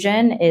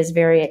fusion is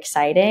very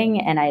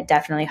exciting, and I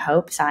definitely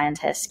hope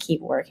scientists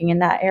keep working in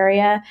that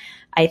area,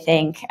 I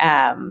think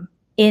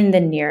in the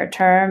near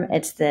term,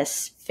 it's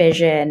this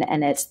fission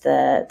and it's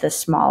the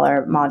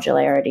smaller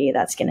modularity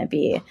that's going to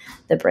be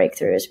the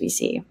breakthroughs we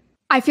see.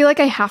 I feel like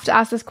I have to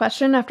ask this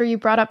question after you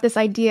brought up this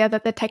idea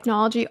that the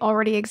technology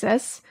already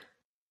exists.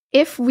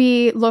 If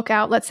we look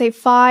out, let's say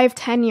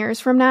 5-10 years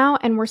from now,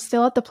 and we're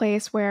still at the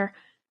place where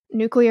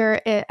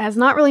nuclear has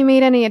not really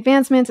made any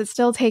advancements, it's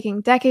still taking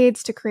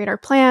decades to create our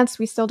plants,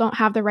 we still don't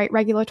have the right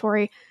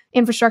regulatory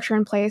infrastructure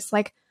in place,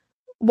 like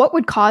what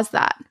would cause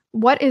that?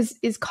 What is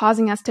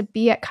causing us to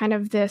be at kind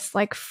of this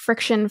like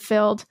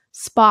friction-filled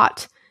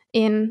spot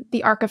in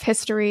the arc of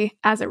history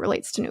as it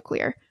relates to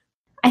nuclear?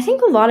 I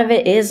think a lot of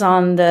it is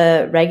on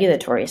the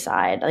regulatory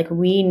side. Like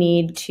we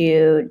need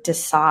to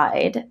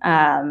decide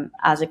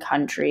as a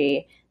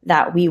country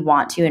that we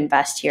want to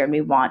invest here and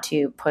we want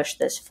to push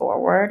this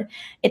forward.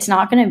 It's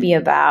not going to be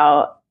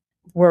about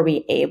were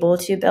we able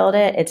to build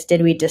it? It's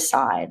did we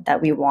decide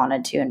that we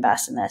wanted to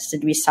invest in this?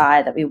 Did we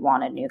decide that we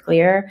wanted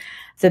nuclear?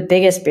 The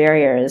biggest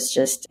barrier is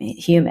just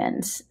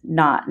humans,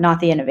 not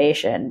the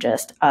innovation,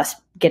 just us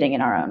getting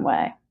in our own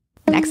way.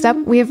 Next up,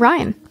 we have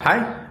Ryan.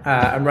 Hi,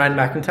 I'm Ryan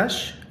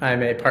McEntush.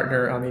 I'm a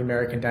partner on the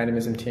American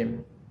Dynamism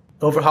team.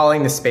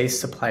 Overhauling the space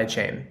supply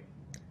chain.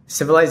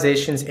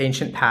 Civilization's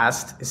ancient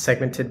past is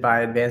segmented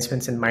by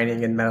advancements in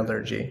mining and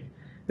metallurgy,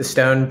 the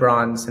stone,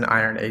 bronze, and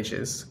iron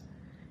ages.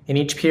 In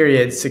each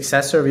period,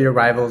 success over your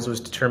rivals was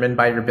determined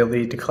by your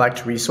ability to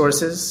collect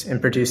resources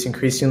and produce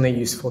increasingly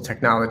useful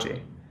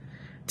technology.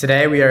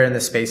 Today, we are in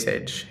the space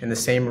age, and the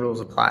same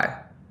rules apply.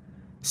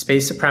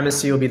 Space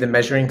supremacy will be the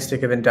measuring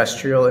stick of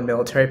industrial and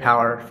military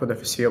power for the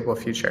foreseeable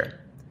future.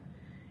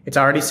 It's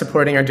already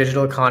supporting our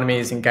digital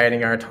economies and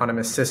guiding our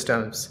autonomous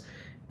systems,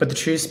 but the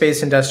true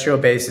space industrial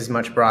base is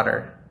much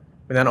broader.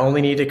 We not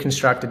only need to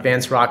construct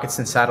advanced rockets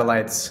and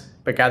satellites,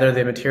 but gather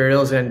the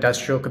materials and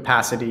industrial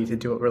capacity to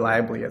do it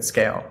reliably at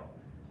scale.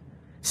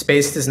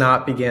 Space does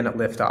not begin at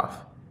liftoff.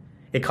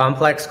 A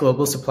complex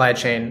global supply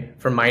chain,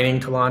 from mining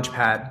to launch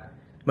pad,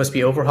 must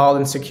be overhauled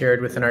and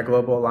secured within our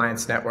global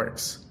alliance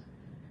networks.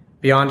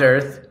 Beyond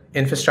Earth,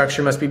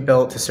 infrastructure must be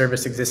built to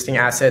service existing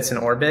assets in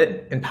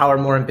orbit and power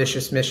more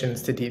ambitious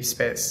missions to deep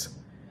space.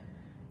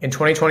 In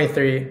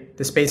 2023,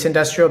 the space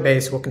industrial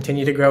base will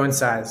continue to grow in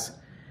size,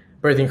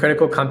 birthing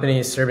critical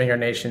companies serving our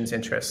nation's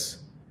interests.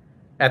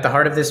 At the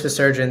heart of this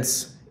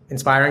resurgence,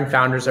 inspiring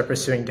founders are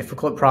pursuing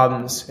difficult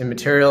problems in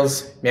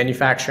materials,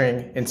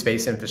 manufacturing, and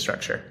space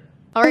infrastructure.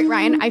 All right,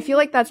 Ryan, I feel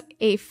like that's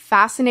a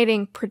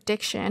fascinating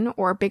prediction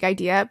or big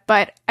idea,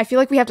 but I feel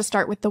like we have to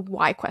start with the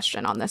why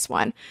question on this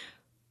one.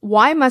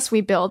 Why must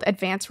we build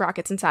advanced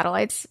rockets and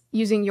satellites,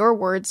 using your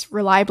words,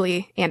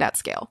 reliably and at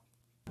scale?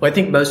 Well, I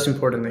think most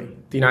importantly,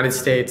 the United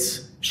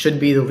States should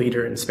be the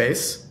leader in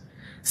space.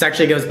 This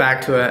actually goes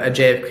back to a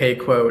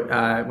JFK quote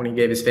when he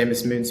gave his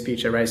famous moon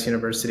speech at Rice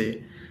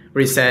University,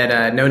 where he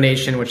said, no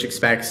nation which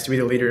expects to be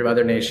the leader of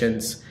other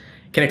nations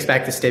can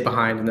expect to stay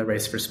behind in the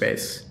race for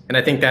space. And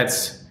I think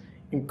that's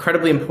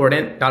incredibly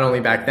important, not only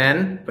back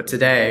then, but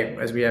today,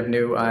 as we have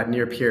new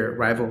near-peer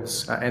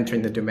rivals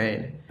entering the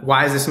domain.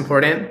 Why is this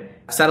important?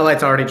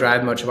 Satellites already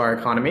drive much of our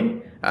economy.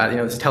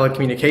 This is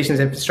telecommunications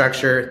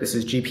infrastructure, this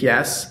is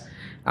GPS.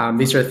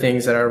 These are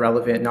things that are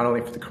relevant not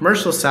only for the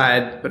commercial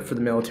side, but for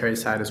the military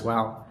side as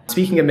well.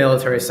 Speaking of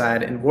military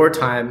side, in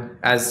wartime,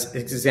 as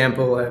an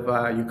example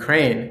of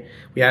Ukraine,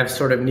 we have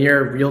sort of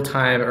near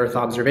real-time Earth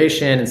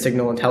observation and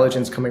signal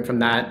intelligence coming from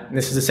that. And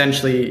this is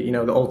essentially,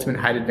 the ultimate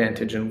height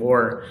advantage in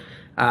war.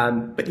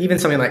 But even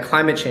something like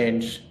climate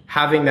change,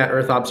 having that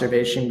Earth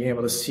observation, being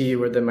able to see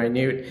where the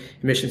minute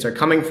emissions are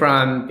coming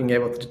from, being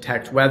able to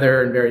detect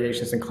weather and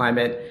variations in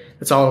climate,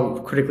 that's all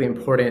critically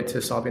important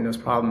to solving those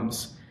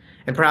problems.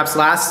 And perhaps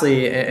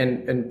lastly,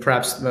 and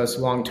perhaps the most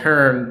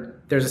long-term,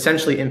 there's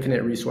essentially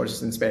infinite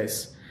resources in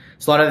space.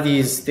 So a lot of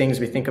these things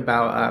we think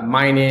about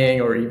mining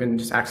or even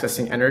just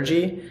accessing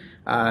energy,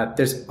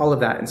 there's all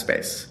of that in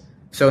space.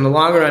 So in the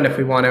long run, if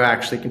we want to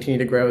actually continue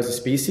to grow as a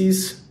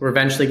species, we're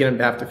eventually going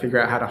to have to figure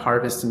out how to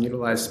harvest and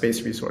utilize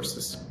space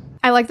resources.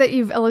 I like that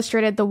you've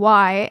illustrated the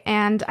why,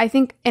 and I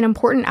think an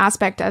important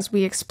aspect as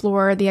we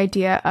explore the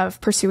idea of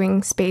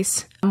pursuing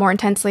space more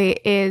intensely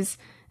is,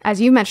 as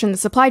you mentioned, the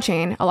supply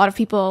chain. A lot of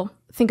people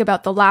think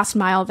about the last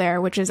mile there,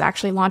 which is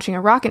actually launching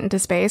a rocket into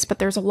space, but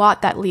there's a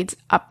lot that leads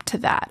up to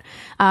that.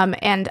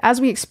 And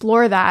as we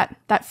explore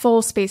that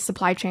full space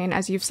supply chain,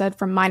 as you've said,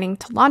 from mining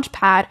to launch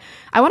pad,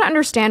 I want to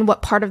understand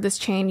what part of this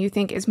chain you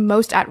think is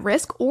most at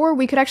risk, or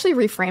we could actually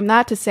reframe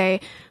that to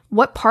say,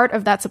 what part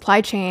of that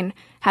supply chain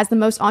has the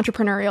most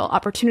entrepreneurial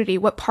opportunity?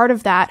 What part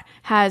of that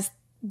has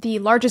the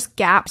largest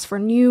gaps for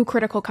new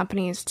critical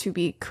companies to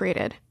be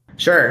created?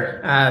 Sure.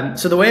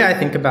 So the way I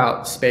think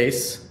about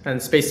space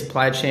and space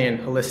supply chain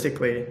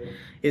holistically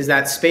is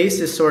that space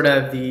is sort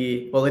of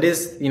the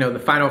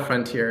final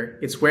frontier.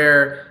 It's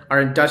where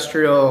our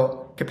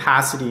industrial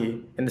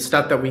capacity and the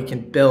stuff that we can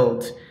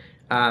build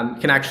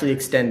can actually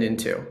extend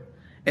into.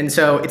 And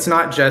so it's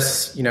not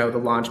just,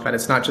 the launch pad,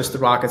 it's not just the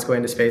rockets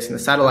going to space and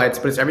the satellites,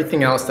 but it's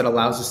everything else that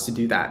allows us to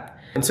do that.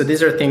 And so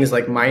these are things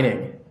like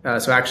mining.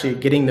 So actually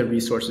getting the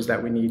resources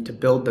that we need to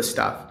build the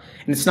stuff.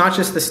 And it's not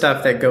just the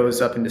stuff that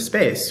goes up into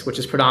space, which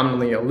is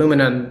predominantly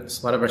aluminum.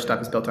 So a lot of our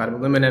stuff is built out of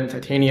aluminum,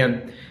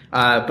 titanium,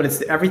 but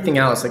it's everything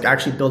else, like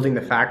actually building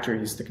the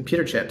factories, the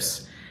computer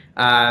chips,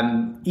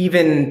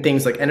 even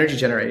things like energy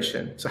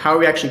generation. So how are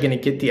we actually going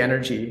to get the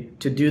energy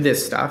to do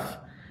this stuff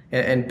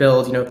and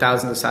build,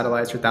 thousands of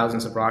satellites or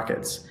thousands of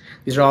rockets?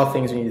 These are all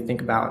things we need to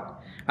think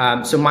about.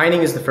 So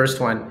mining is the first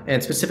one.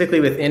 And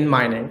specifically within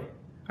mining,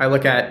 I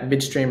look at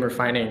midstream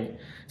refining.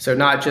 So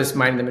not just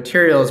mining the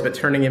materials, but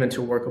turning them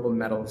into workable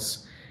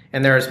metals.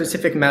 And there are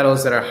specific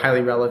metals that are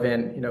highly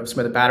relevant, some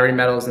of the battery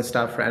metals and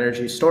stuff for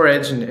energy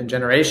storage and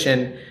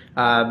generation,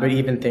 but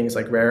even things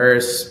like rare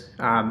earths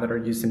that are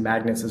used in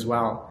magnets as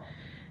well.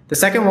 The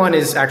second one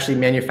is actually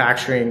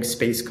manufacturing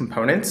space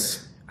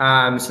components.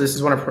 So this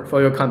is one of our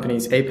portfolio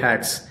companies,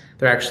 Apex.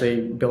 They're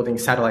actually building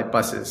satellite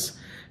buses.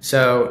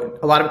 So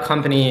a lot of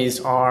companies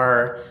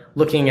are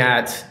looking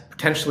at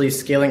potentially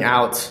scaling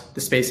out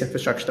the space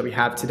infrastructure that we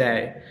have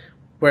today.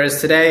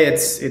 Whereas today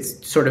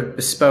it's sort of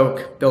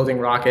bespoke, building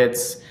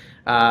rockets,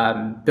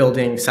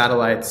 building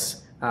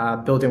satellites,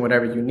 building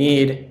whatever you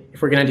need.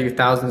 If we're going to do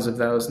thousands of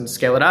those and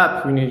scale it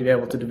up, we need to be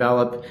able to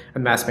develop a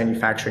mass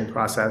manufacturing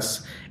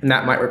process. And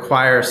that might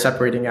require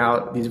separating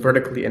out these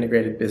vertically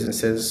integrated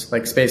businesses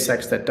like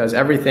SpaceX that does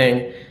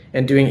everything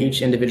and doing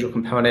each individual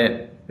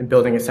component and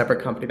building a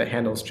separate company that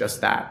handles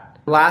just that.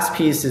 The last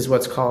piece is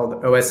what's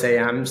called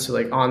OSAM, so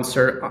like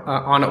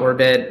on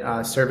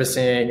orbit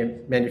servicing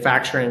and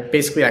manufacturing,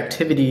 basically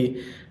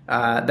activity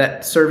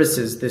that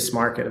services this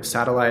market of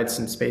satellites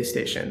and space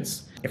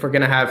stations. If we're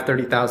going to have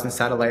 30,000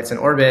 satellites in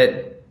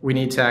orbit, we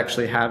need to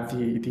actually have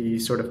the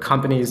sort of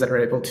companies that are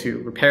able to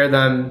repair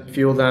them,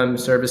 fuel them,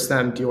 service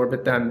them,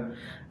 deorbit them.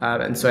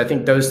 And so I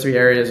think those three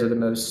areas are the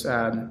most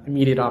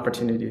immediate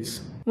opportunities.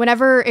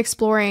 Whenever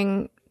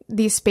exploring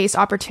these space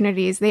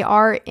opportunities, they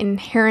are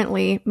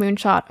inherently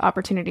moonshot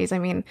opportunities. I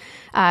mean,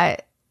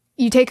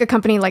 you take a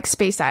company like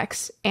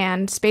SpaceX,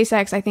 and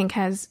SpaceX, I think,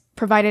 has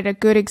provided a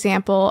good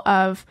example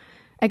of,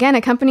 again,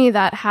 a company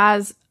that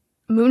has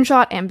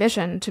moonshot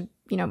ambition to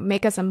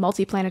make us a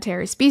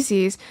multiplanetary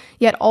species,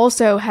 yet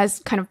also has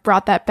kind of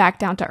brought that back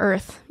down to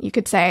Earth, you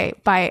could say,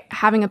 by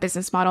having a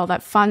business model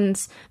that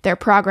funds their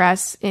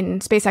progress, in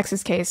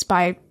SpaceX's case,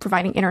 by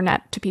providing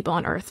internet to people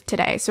on Earth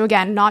today. So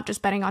again, not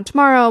just betting on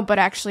tomorrow, but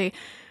actually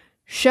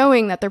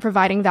showing that they're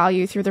providing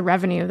value through the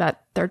revenue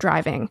that they're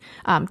driving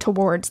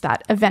towards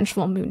that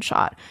eventual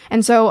moonshot.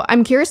 And so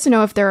I'm curious to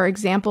know if there are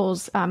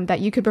examples that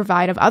you could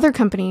provide of other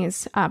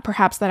companies,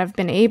 perhaps, that have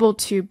been able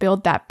to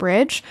build that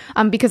bridge.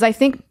 Because I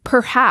think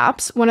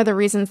perhaps one of the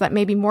reasons that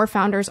maybe more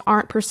founders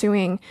aren't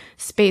pursuing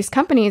space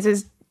companies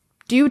is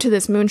due to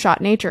this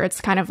moonshot nature.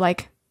 It's kind of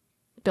like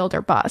build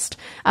or bust.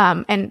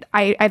 And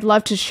I'd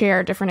love to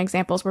share different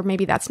examples where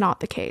maybe that's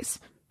not the case.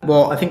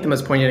 Well, I think the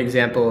most poignant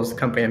example is the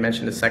company I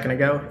mentioned a second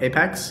ago,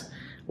 Apex,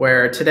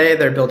 where today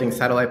they're building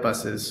satellite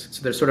buses.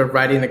 So they're sort of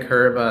riding the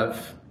curve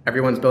of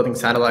everyone's building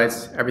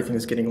satellites,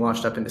 everything's getting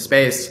launched up into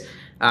space.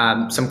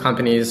 Some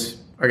companies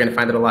are going to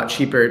find it a lot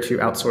cheaper to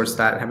outsource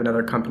that and have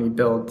another company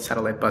build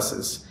satellite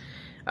buses.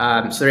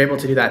 So they're able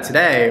to do that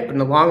today, but in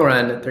the long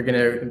run, they're going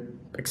to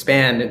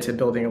expand into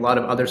building a lot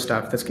of other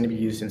stuff that's going to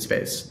be used in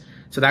space.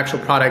 So the actual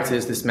product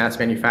is this mass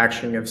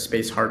manufacturing of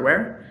space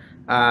hardware.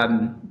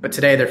 But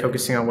today they're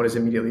focusing on what is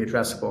immediately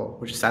addressable,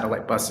 which is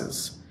satellite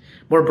buses.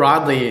 More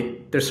broadly,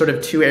 there's sort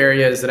of two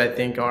areas that I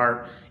think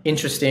are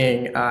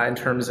interesting in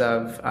terms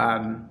of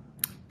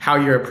how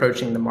you're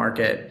approaching the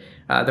market.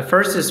 The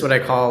first is what I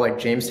call like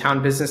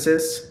Jamestown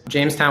businesses.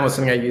 Jamestown was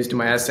something I used in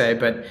my essay,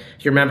 but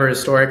if you remember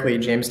historically,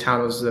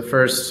 Jamestown was the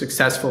first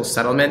successful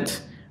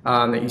settlement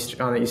on the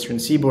eastern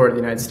seaboard of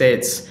the United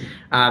States.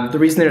 The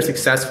reason they were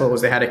successful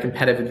was they had a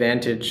competitive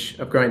advantage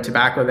of growing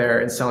tobacco there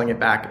and selling it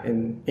back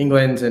in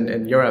England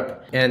and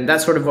Europe. And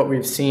that's sort of what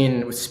we've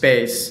seen with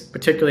space,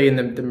 particularly in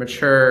the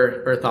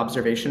mature Earth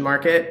observation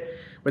market,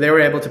 where they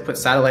were able to put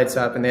satellites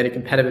up and they had a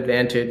competitive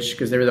advantage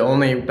because they were that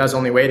was the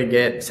only way to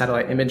get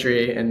satellite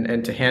imagery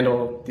and to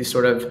handle these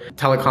sort of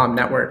telecom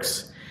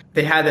networks.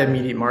 They had an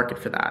immediate market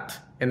for that,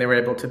 and they were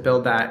able to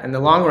build that. In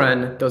the long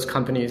run, those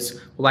companies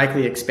will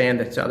likely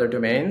expand into other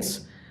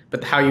domains,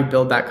 but how you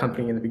build that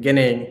company in the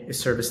beginning is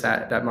service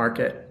that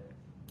market.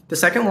 The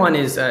second one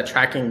is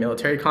tracking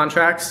military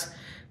contracts.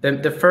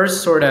 The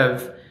first sort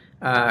of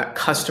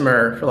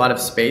customer for a lot of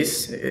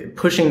space,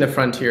 pushing the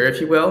frontier,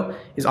 if you will,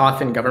 is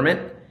often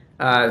government.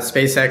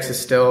 SpaceX is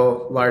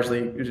still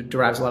largely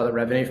derives a lot of the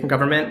revenue from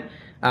government.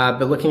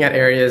 But looking at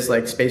areas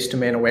like space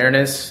domain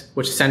awareness,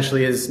 which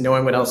essentially is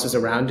knowing what else is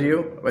around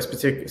you,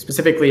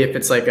 specifically if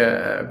it's like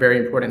a very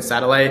important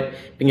satellite,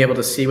 being able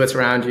to see what's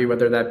around you,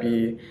 whether that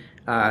be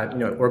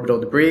orbital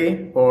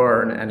debris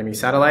or an enemy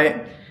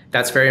satellite,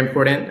 that's very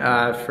important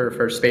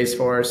for Space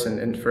Force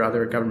and for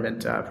other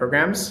government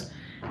programs.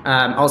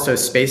 Also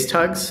space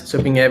tugs,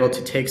 so being able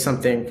to take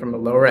something from a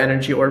lower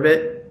energy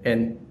orbit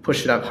and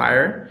push it up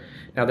higher.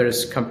 Now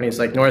there's companies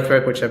like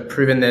Northrop which have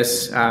proven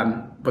this,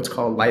 what's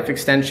called life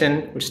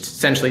extension, which is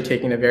essentially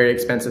taking a very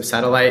expensive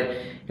satellite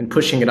and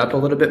pushing it up a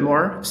little bit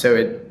more so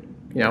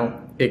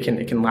it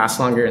can last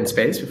longer in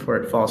space before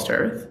it falls to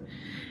Earth.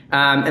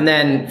 And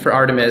then for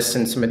Artemis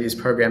and some of these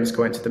programs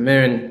going to the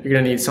moon, you're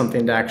going to need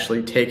something to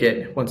actually take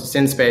it once it's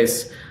in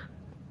space,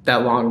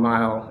 that long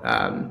mile,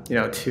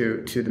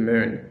 to the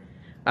moon.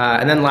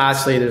 And then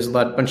lastly, there's a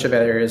bunch of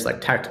areas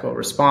like tactical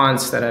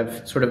response that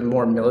have sort of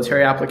more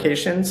military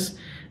applications.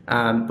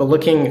 But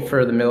looking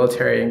for the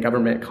military and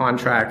government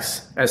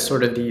contracts as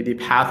sort of the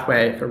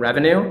pathway for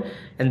revenue.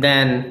 And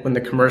then when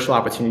the commercial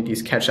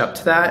opportunities catch up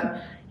to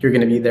that, you're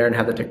going to be there and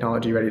have the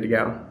technology ready to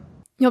go.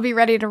 You'll be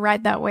ready to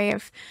ride that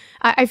wave.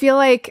 I feel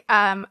like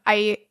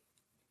I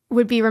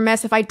would be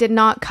remiss if I did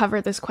not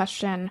cover this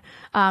question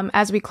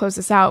as we close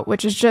this out,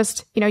 which is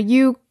just,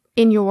 you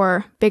in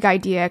your big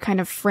idea kind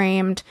of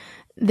framed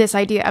this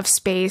idea of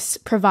space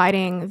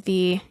providing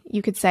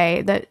you could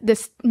say,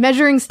 this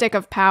measuring stick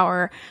of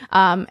power.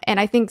 And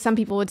I think some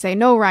people would say,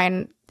 no,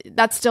 Ryan,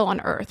 that's still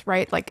on Earth,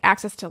 right? Like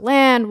access to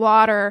land,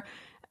 water,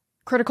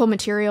 critical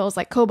materials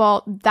like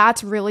cobalt,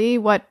 that's really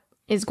what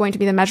is going to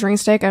be the measuring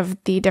stick of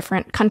the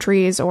different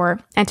countries or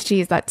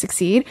entities that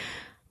succeed.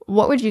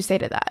 What would you say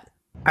to that?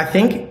 I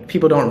think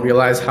people don't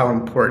realize how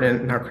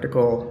important and how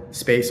critical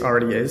space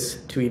already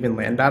is to even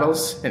land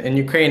battles. And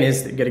Ukraine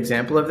is a good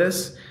example of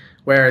this,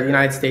 where the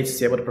United States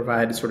is able to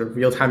provide sort of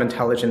real-time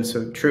intelligence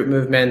of troop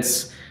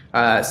movements,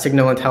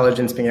 signal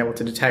intelligence, being able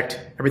to detect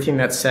everything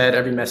that's said,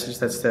 every message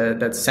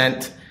that's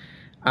sent,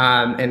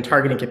 and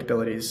targeting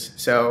capabilities.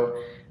 So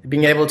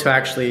being able to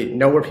actually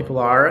know where people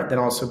are, then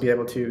also be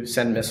able to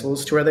send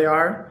missiles to where they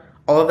are,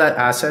 all of that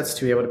assets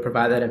to be able to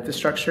provide that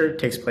infrastructure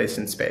takes place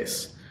in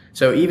space.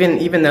 So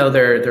even though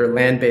they're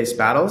land-based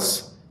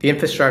battles, the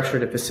infrastructure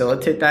to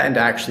facilitate that and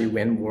to actually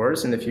win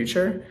wars in the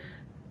future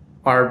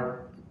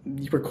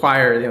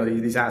require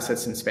these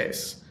assets in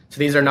space. So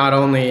these are not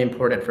only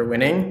important for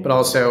winning, but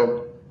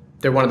also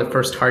they're one of the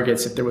first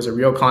targets. If there was a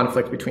real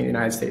conflict between the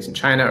United States and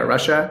China or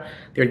Russia,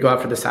 they would go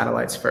after the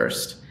satellites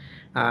first.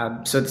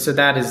 So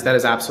that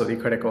is absolutely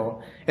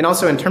critical. And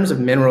also in terms of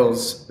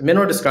minerals,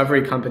 mineral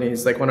discovery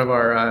companies, like one of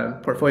our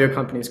portfolio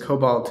companies,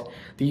 Cobalt,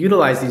 they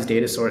utilize these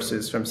data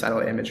sources from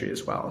satellite imagery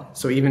as well.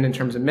 So even in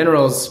terms of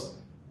minerals,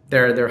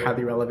 they're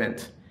highly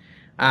relevant.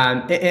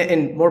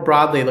 And more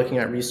broadly, looking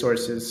at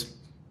resources,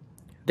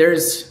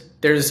 there's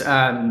just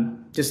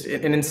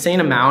an insane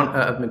amount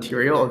of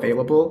material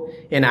available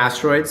in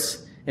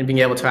asteroids and being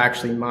able to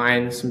actually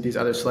mine some of these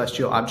other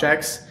celestial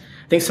objects.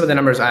 I think some of the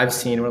numbers I've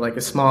seen were like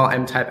a small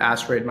M-type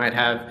asteroid might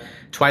have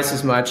twice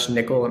as much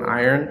nickel and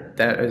iron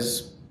that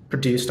is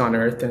produced on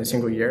Earth in a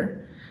single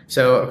year.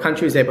 So a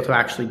country is able to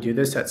actually do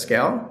this at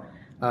scale,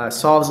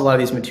 solves a lot of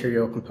these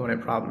material component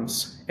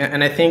problems.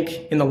 And I think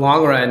in the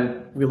long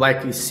run, we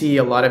likely see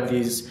a lot of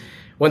these,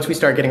 once we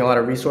start getting a lot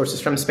of resources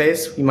from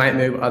space, we might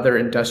move other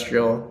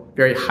industrial,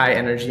 very high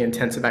energy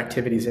intensive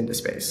activities into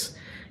space.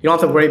 You don't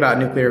have to worry about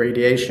nuclear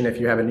radiation if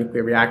you have a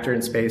nuclear reactor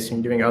in space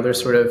and you're doing other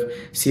sort of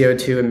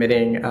CO2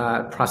 emitting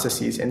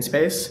processes in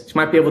space. So you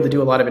might be able to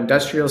do a lot of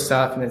industrial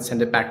stuff and then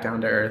send it back down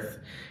to Earth.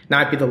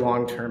 That might be the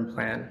long-term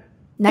plan.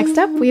 Next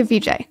up, we have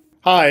Vijay.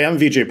 Hi, I'm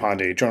Vijay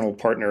Pande, Journal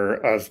Partner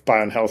of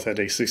Bio and Health at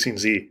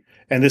A16Z,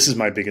 and this is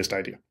my biggest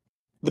idea.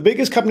 The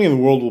biggest company in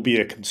the world will be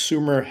a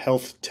consumer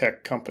health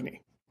tech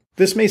company.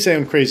 This may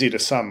sound crazy to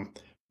some,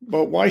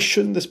 but why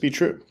shouldn't this be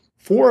true?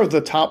 4 of the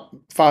top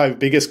 5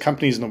 biggest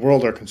companies in the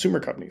world are consumer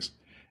companies,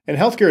 and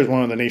healthcare is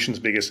one of the nation's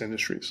biggest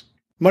industries.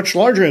 Much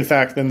larger, in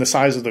fact, than the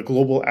size of the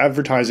global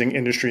advertising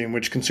industry in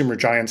which consumer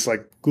giants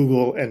like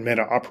Google and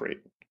Meta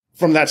operate.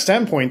 From that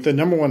standpoint, the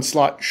number 1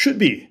 slot should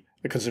be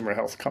a consumer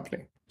health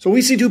company. So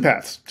we see 2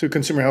 paths to a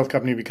consumer health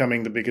company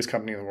becoming the biggest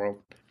company in the world.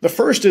 The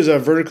first is a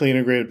vertically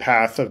integrated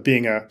path of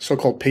being a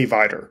so-called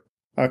payvider,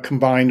 a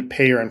combined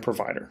payer and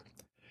provider,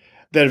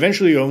 that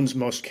eventually owns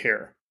most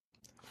care.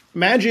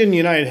 Imagine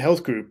United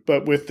Health Group,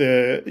 but with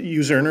the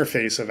user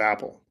interface of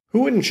Apple.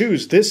 Who wouldn't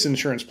choose this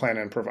insurance plan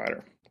and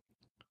provider?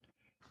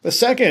 The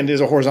second is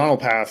a horizontal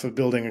path of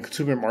building a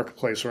consumer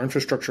marketplace or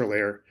infrastructure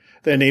layer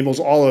that enables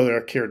all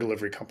other care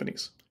delivery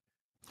companies.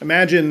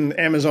 Imagine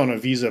Amazon or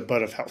Visa,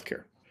 but of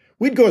healthcare.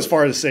 We'd go as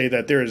far as to say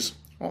that there is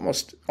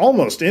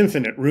almost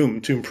infinite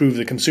room to improve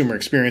the consumer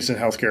experience in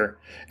healthcare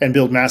and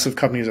build massive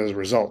companies as a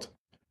result.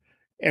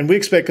 And we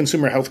expect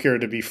consumer healthcare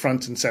to be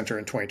front and center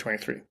in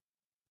 2023.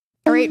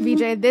 All right,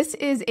 Vijay, this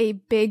is a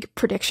big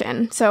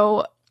prediction.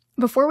 So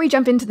before we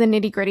jump into the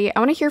nitty-gritty, I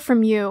want to hear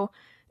from you.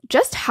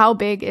 Just how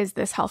big is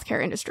this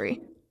healthcare industry?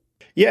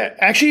 Yeah,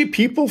 actually,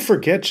 people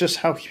forget just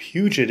how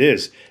huge it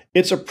is.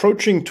 It's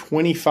approaching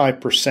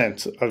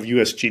 25% of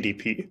US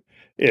GDP.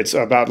 It's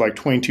about like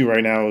 22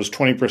 right now. It was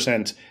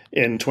 20%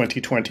 in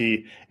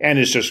 2020, and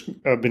it's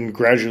just been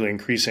gradually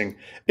increasing.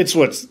 It's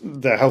what's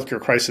the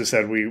healthcare crisis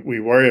that we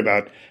worry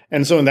about.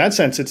 And so in that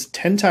sense, it's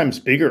 10 times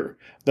bigger,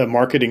 the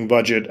marketing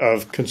budget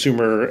of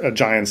consumer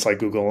giants like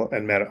Google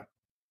and Meta.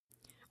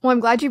 Well, I'm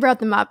glad you brought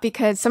them up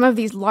because some of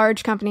these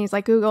large companies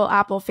like Google,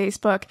 Apple,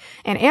 Facebook,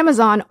 and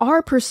Amazon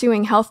are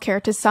pursuing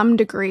healthcare to some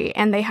degree,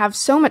 and they have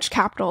so much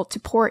capital to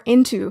pour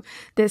into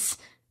this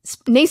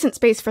nascent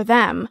space for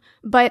them.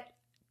 But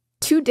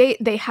to date,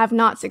 they have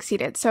not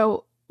succeeded.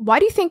 So why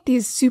do you think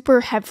these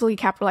super heavily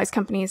capitalized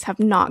companies have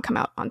not come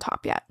out on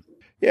top yet?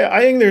 Yeah,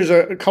 I think there's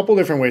a couple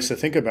different ways to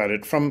think about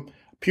it. From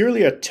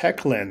purely a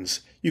tech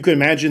lens, you could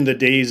imagine the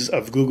days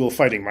of Google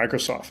fighting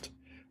Microsoft.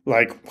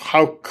 Like,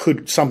 how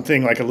could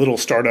something like a little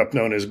startup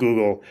known as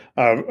Google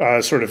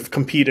sort of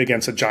compete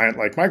against a giant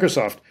like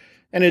Microsoft?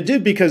 And it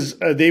did because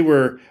they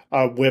were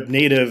web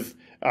native.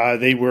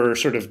 They were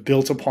sort of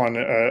built upon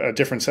a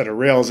different set of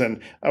rails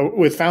and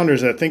with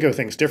founders that think of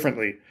things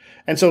differently.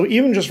 And so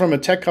even just from a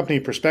tech company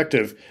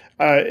perspective,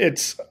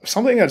 it's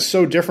something that's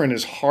so different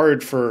is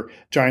hard for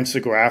giants to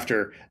go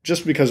after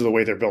just because of the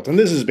way they're built. And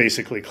this is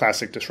basically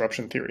classic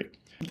disruption theory.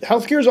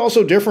 Healthcare is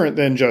also different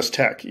than just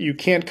tech. You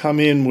can't come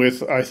in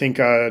with, I think,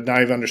 a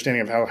naive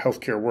understanding of how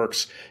healthcare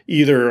works,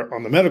 either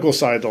on the medical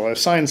side, the life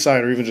science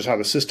side, or even just how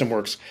the system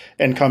works,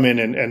 and come in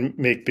and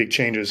make big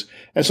changes.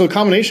 And so the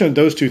combination of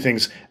those two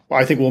things,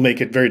 I think, will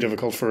make it very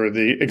difficult for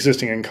the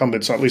existing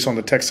incumbents, at least on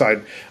the tech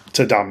side,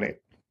 to dominate.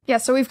 Yeah,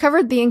 so we've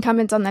covered the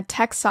incumbents on the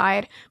tech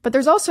side, but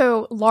there's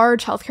also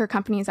large healthcare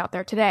companies out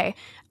there today.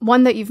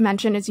 One that you've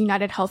mentioned is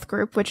United Health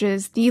Group, which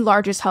is the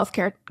largest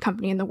healthcare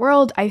company in the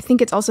world. I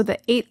think it's also the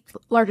 8th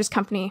largest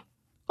company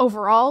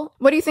overall.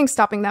 What do you think is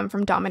stopping them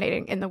from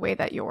dominating in the way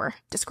that you're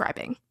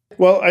describing?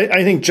 Well,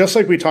 I think just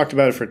like we talked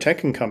about it for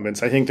tech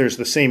incumbents, I think there's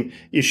the same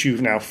issue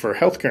now for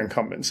healthcare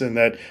incumbents, in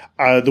that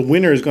the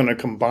winner is going to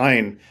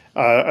combine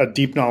a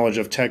deep knowledge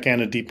of tech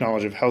and a deep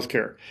knowledge of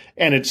healthcare.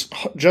 And it's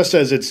just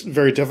as it's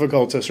very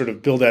difficult to sort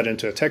of build that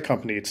into a tech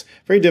company, it's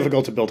very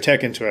difficult to build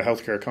tech into a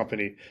healthcare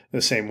company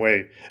the same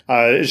way.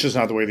 It's just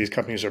not the way these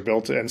companies are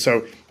built. And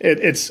so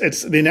it's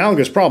the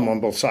analogous problem on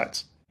both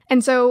sides.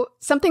 And so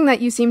something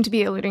that you seem to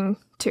be alluding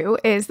to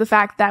is the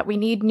fact that we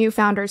need new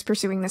founders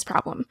pursuing this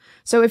problem.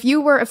 So if you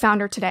were a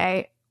founder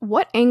today,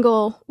 what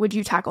angle would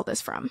you tackle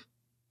this from?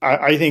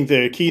 I think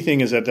the key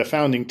thing is that the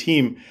founding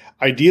team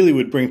ideally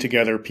would bring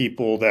together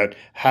people that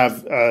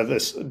have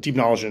this deep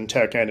knowledge in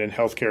tech and in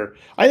healthcare.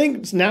 I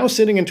think now,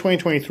 sitting in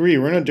 2023,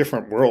 we're in a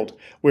different world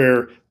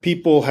where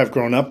people have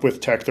grown up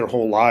with tech their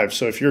whole lives.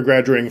 So if you're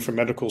graduating from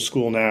medical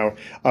school now,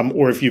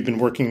 or if you've been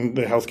working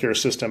the healthcare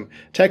system,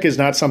 tech is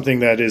not something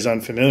that is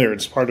unfamiliar.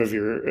 It's part of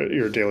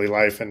your daily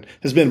life and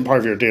has been part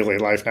of your daily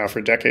life now for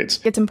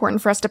decades. It's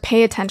important for us to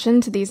pay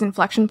attention to these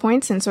inflection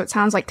points. And so it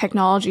sounds like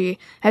technology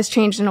has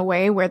changed in a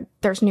way where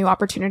there's new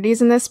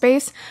opportunities in this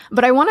space.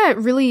 But I want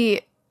to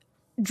really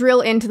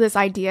drill into this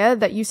idea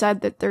that you said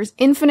that there's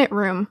infinite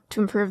room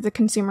to improve the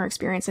consumer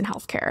experience in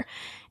healthcare.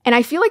 And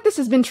I feel like this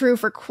has been true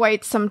for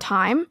quite some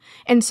time.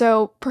 And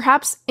so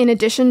perhaps in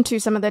addition to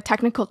some of the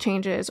technical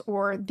changes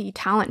or the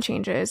talent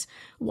changes,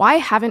 why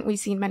haven't we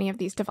seen many of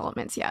these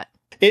developments yet?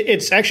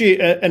 It's actually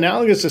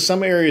analogous to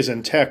some areas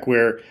in tech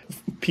where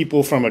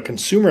people from a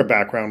consumer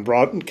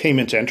background came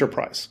into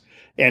enterprise.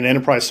 And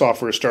enterprise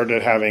software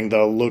started having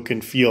the look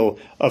and feel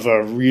of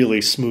a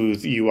really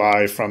smooth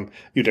UI from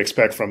you'd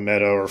expect from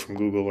Meta or from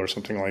Google or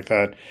something like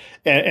that.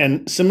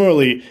 And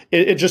similarly,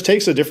 it just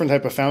takes a different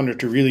type of founder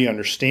to really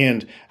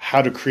understand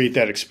how to create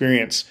that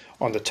experience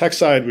on the tech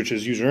side, which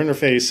is user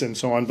interface and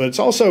so on. But it's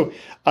also,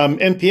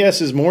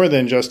 NPS is more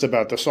than just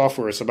about the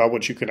software. It's about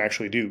what you can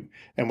actually do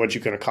and what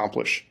you can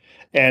accomplish.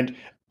 And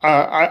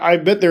I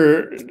bet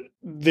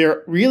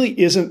there really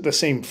isn't the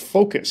same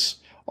focus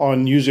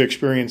on user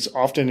experience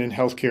often in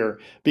healthcare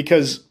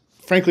because,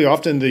 frankly,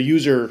 often the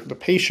user, the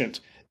patient,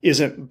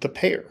 isn't the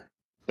payer.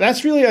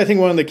 That's really, I think,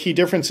 one of the key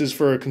differences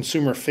for a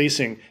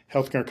consumer-facing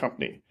healthcare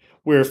company,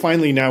 where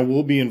finally now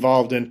we'll be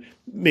involved and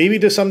maybe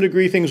to some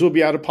degree things will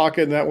be out of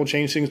pocket and that will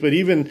change things. But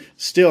even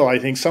still, I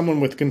think someone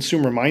with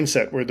consumer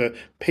mindset where the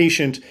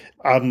patient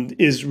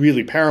is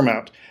really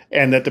paramount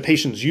and that the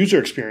patient's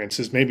user experience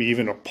is maybe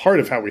even a part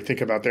of how we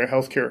think about their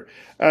healthcare,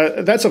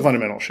 that's a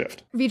fundamental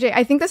shift. Vijay,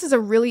 I think this is a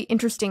really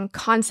interesting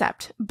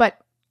concept, but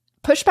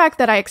pushback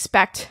that I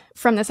expect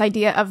from this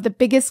idea of the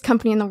biggest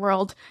company in the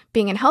world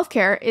being in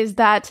healthcare is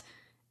that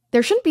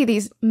there shouldn't be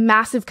these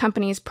massive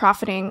companies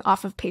profiting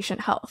off of patient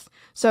health.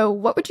 So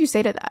what would you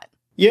say to that?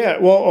 Yeah,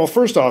 well,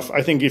 first off,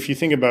 I think if you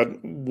think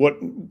about what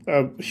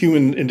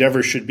human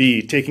endeavor should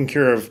be, taking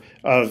care of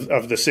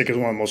the sick is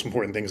one of the most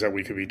important things that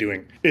we could be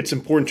doing. It's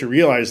important to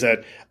realize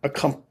that a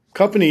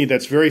company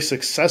that's very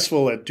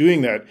successful at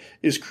doing that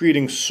is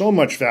creating so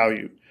much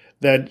value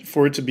that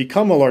for it to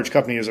become a large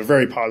company is a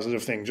very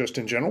positive thing just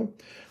in general.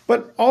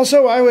 But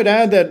also, I would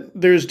add that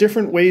there's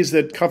different ways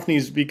that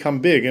companies become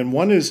big. And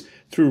one is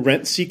through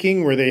rent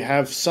seeking, where they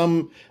have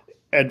some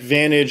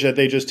advantage that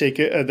they just take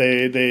it,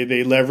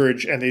 they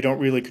leverage and they don't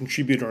really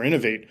contribute or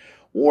innovate.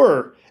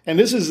 Or, and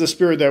this is the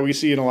spirit that we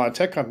see in a lot of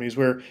tech companies,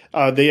 where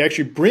they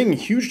actually bring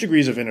huge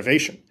degrees of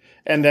innovation.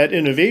 And that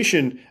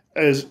innovation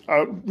is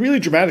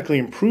really dramatically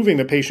improving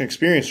the patient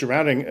experience,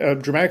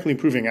 dramatically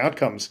improving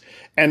outcomes.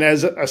 And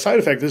as a side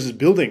effect, this is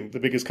building the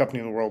biggest company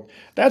in the world.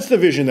 That's the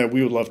vision that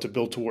we would love to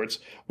build towards,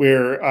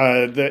 where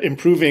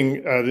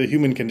improving the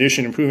human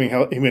condition, improving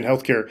human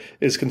healthcare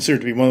is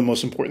considered to be one of the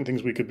most important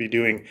things we could be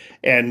doing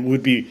and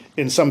would be,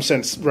 in some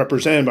sense,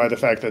 represented by the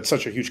fact that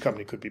such a huge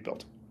company could be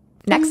built.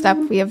 Next up,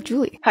 we have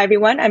Julie. Hi,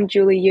 everyone. I'm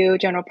Julie Yoo,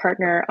 general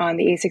partner on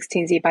the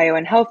A16Z Bio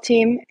and Health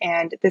team,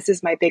 and this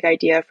is my big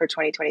idea for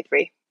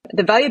 2023.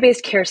 The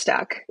value-based care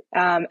stack.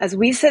 As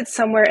we sit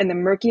somewhere in the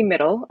murky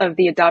middle of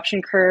the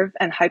adoption curve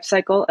and hype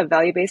cycle of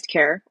value-based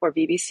care, or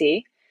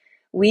VBC,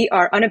 we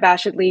are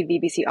unabashedly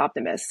VBC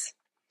optimists.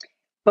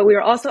 But we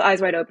are also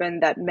eyes wide open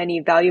that many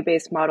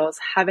value-based models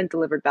haven't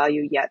delivered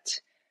value yet.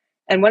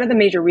 And one of the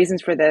major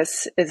reasons for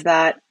this is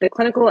that the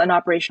clinical and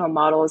operational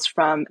models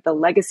from the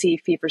legacy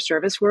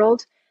fee-for-service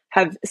world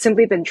have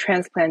simply been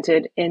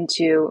transplanted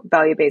into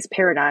value-based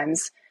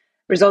paradigms,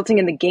 resulting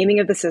in the gaming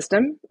of the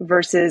system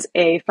versus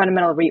a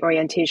fundamental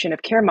reorientation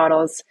of care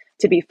models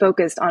to be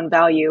focused on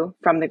value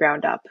from the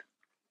ground up.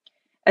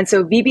 And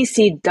so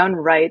VBC done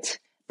right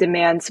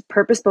demands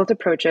purpose-built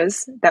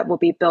approaches that will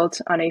be built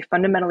on a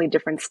fundamentally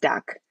different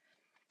stack.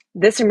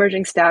 This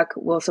emerging stack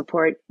will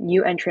support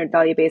new entrant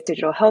value-based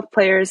digital health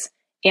players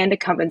and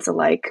incumbents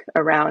alike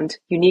around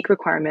unique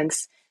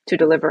requirements to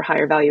deliver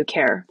higher value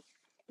care.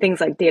 Things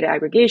like data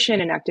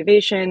aggregation and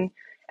activation,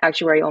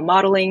 actuarial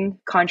modeling,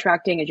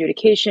 contracting,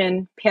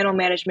 adjudication, panel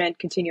management,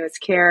 continuous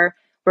care,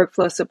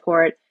 workflow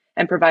support,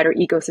 and provider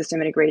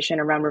ecosystem integration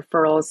around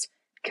referrals,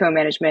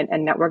 co-management,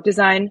 and network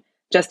design,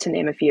 just to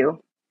name a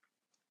few.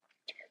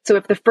 So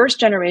if the first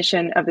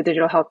generation of the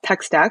digital health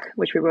tech stack,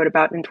 which we wrote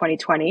about in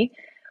 2020,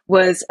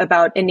 was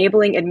about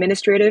enabling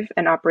administrative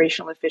and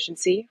operational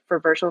efficiency for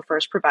virtual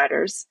first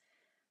providers,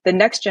 the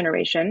next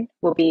generation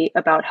will be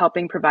about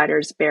helping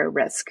providers bear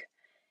risk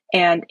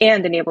and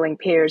enabling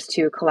payers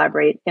to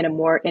collaborate in a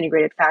more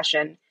integrated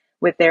fashion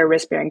with their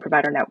risk-bearing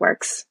provider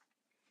networks.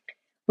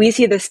 We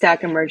see this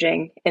stack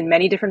emerging in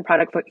many different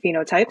product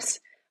phenotypes,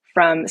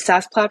 from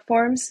SaaS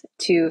platforms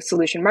to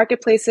solution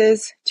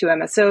marketplaces to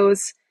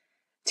MSOs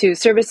to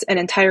service an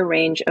entire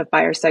range of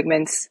buyer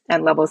segments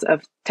and levels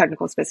of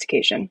technical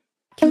sophistication.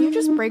 Can you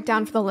just break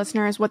down for the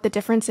listeners what the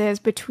difference is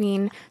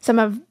between some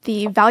of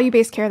the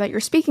value-based care that you're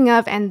speaking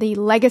of and the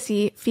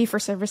legacy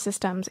fee-for-service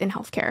systems in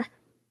healthcare?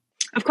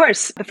 Of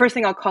course. The first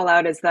thing I'll call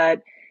out is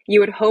that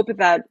you would hope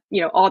that,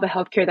 all the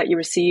healthcare that you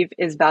receive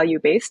is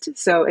value-based.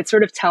 So it's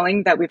sort of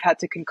telling that we've had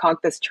to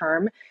concoct this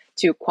term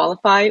to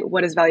qualify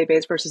what is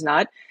value-based versus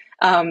not.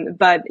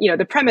 But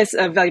the premise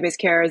of value-based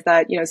care is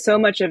that, so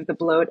much of the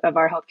bloat of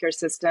our healthcare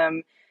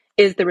system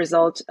is the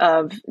result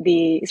of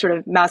the sort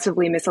of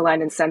massively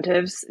misaligned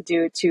incentives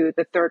due to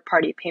the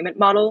third-party payment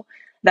model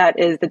that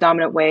is the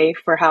dominant way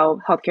for how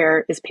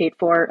healthcare is paid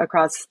for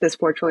across this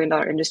 $4 trillion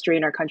industry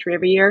in our country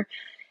every year.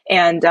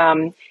 And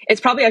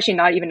it's probably actually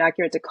not even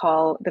accurate to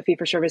call the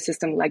fee-for-service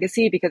system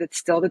legacy because it's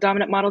still the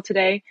dominant model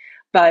today.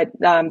 But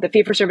the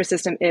fee-for-service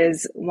system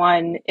is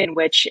one in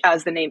which,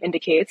 as the name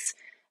indicates,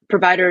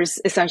 providers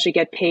essentially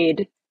get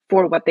paid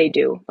for what they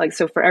do.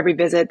 So for every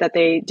visit that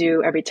they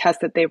do, every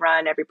test that they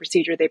run, every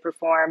procedure they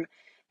perform,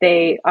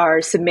 they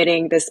are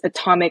submitting this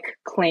atomic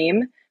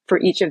claim for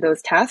each of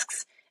those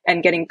tasks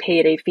and getting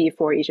paid a fee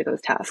for each of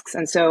those tasks.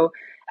 And so,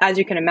 as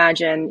you can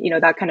imagine,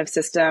 that kind of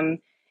system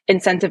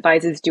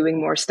incentivizes doing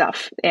more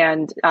stuff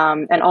and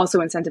also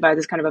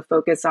incentivizes kind of a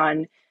focus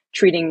on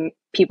treating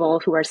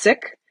people who are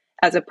sick,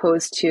 as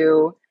opposed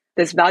to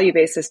this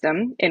value-based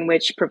system in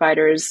which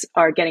providers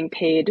are getting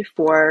paid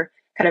for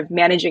kind of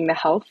managing the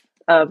health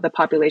of the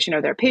population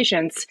of their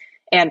patients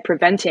and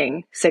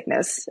preventing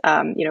sickness,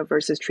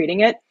 versus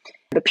treating it.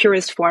 The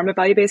purest form of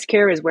value-based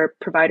care is where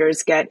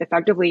providers get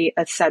effectively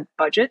a set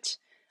budget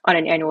on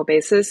an annual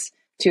basis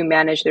to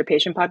manage their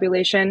patient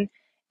population.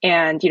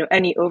 And,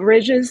 any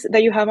overages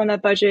that you have on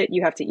that budget,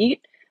 you have to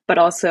eat, but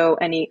also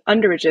any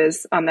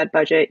underages on that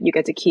budget, you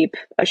get to keep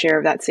a share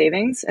of that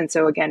savings. And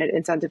so again, it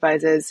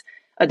incentivizes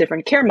a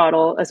different care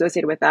model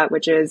associated with that,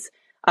 which is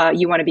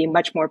you want to be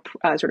much more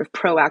sort of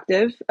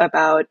proactive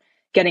about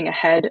getting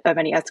ahead of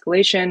any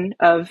escalation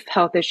of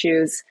health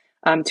issues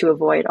to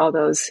avoid all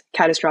those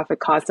catastrophic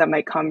costs that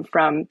might come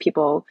from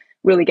people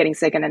really getting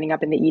sick and ending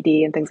up in the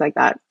ED and things like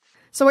that.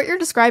 So what you're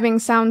describing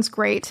sounds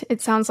great.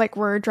 It sounds like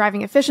we're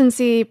driving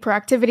efficiency,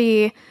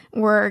 proactivity,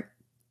 we're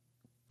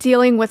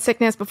dealing with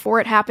sickness before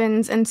it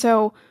happens. And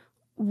so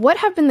what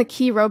have been the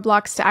key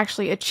roadblocks to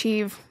actually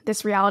achieve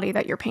this reality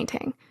that you're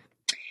painting?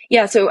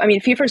 Yeah, so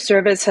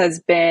fee-for-service has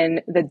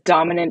been the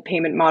dominant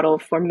payment model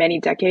for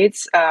many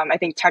decades. I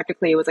think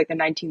technically it was the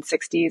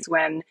 1960s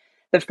when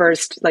the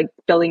first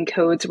billing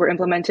codes were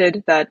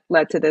implemented that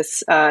led to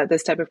this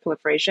type of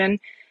proliferation.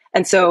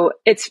 And so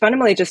it's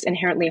fundamentally just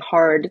inherently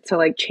hard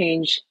to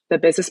change the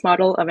business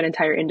model of an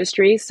entire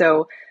industry.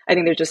 So I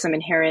think there's just some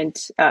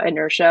inherent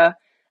inertia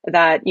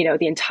that,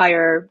 the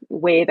entire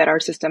way that our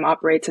system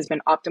operates has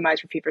been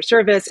optimized for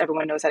fee-for-service.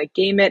 Everyone knows how to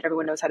game it.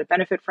 Everyone knows how to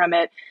benefit from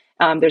it.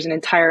 There's an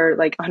entire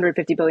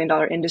 $150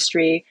 billion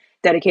industry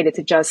dedicated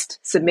to just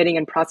submitting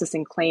and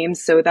processing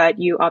claims so that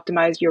you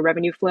optimize your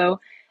revenue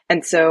flow.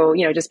 And so,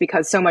 just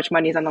because so much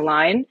money is on the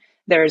line,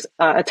 there's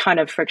a ton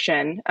of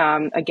friction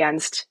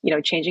against,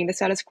 changing the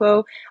status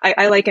quo.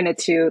 I liken it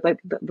to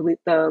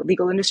the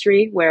legal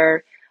industry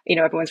where,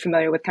 everyone's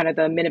familiar with kind of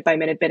the minute by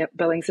minute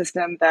billing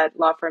system that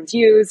law firms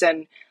use.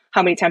 And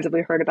how many times have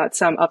we heard about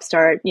some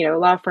upstart,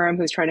 law firm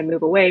who's trying to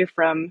move away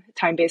from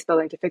time-based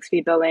billing to fixed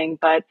fee billing,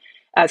 but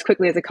as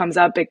quickly as it comes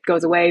up, it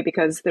goes away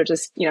because there's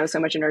just, so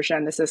much inertia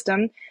in the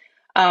system.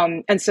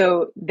 And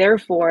so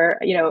therefore,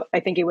 I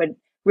think it would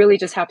really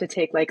just have to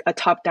take a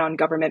top-down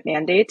government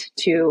mandate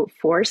to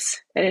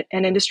force an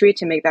industry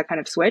to make that kind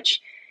of switch.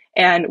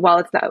 And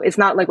while it's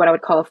not what I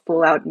would call a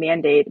full-out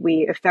mandate,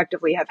 we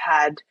effectively have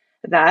had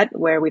that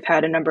where we've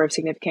had a number of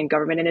significant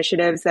government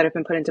initiatives that have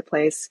been put into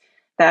place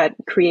that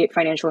create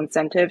financial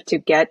incentive to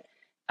get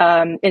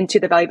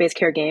into the value-based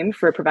care game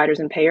for providers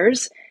and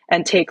payers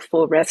and take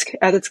full risk,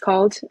 as it's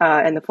called,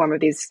 in the form of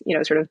these,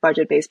 sort of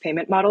budget-based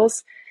payment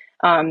models.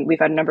 We've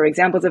had a number of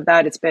examples of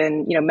that. It's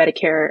been,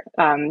 Medicare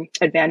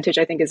Advantage,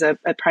 I think, is a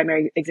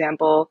primary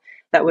example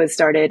that was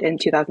started in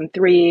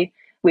 2003.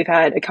 We've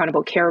had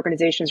accountable care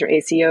organizations, or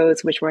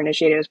ACOs, which were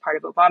initiated as part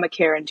of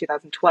Obamacare in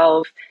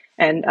 2012,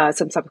 and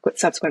some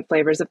subsequent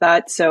flavors of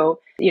that. So,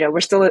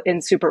 we're still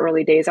in super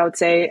early days, I would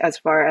say, as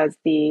far as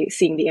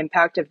seeing the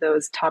impact of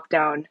those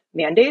top-down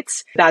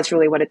mandates. That's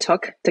really what it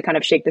took to kind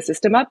of shake the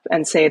system up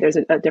and say there's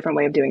a different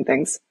way of doing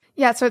things.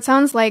 Yeah, so it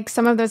sounds like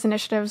some of those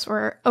initiatives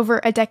were over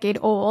a decade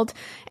old.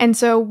 And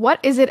so what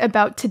is it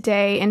about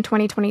today in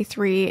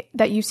 2023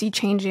 that you see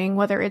changing,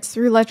 whether it's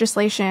through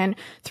legislation,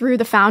 through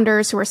the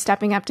founders who are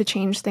stepping up to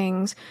change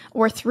things,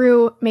 or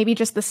through maybe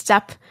just the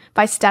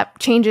step-by-step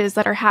changes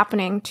that are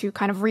happening to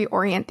kind of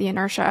reorient the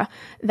inertia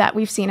that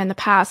we've seen in the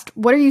past?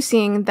 What are you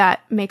seeing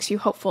that makes you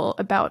hopeful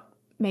about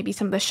maybe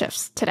some of the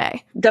shifts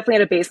today?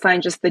 Definitely at a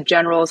baseline, just the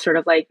general sort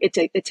of like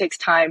it takes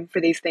time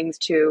for these things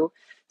to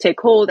take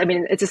hold. I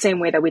mean, it's the same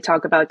way that we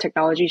talk about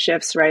technology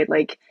shifts, right?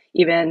 Like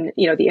even,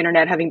 the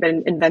internet having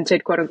been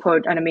invented, quote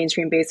unquote, on a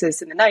mainstream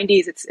basis in the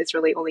 90s, it's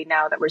really only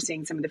now that we're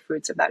seeing some of the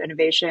fruits of that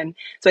innovation.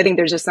 So I think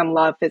there's just some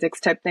law of physics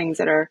type things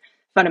that are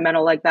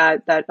fundamental like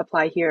that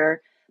apply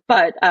here.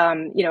 But,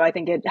 I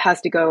think it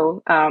has to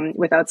go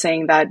without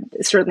saying that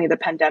certainly the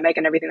pandemic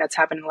and everything that's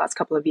happened in the last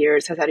couple of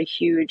years has had a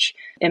huge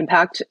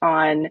impact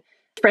on,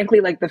 frankly,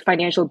 like the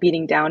financial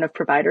beating down of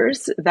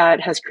providers that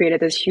has created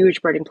this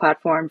huge burning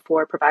platform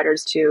for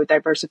providers to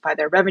diversify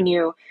their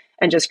revenue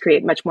and just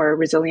create much more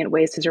resilient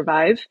ways to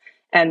survive.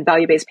 And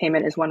value-based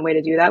payment is one way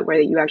to do that, where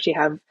you actually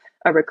have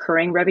a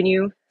recurring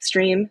revenue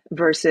stream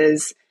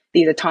versus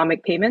these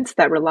atomic payments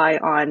that rely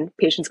on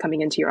patients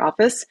coming into your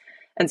office.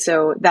 And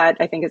so that,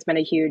 I think, has been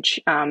a huge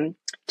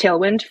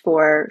tailwind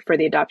for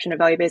the adoption of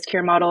value-based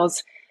care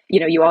models.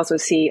 You also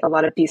see a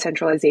lot of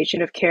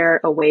decentralization of care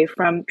away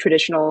from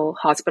traditional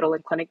hospital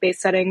and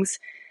clinic-based settings.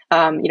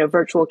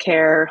 Virtual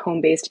care,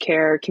 home-based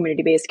care,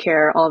 community-based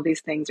care, all of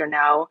these things are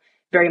now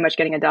very much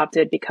getting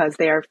adopted because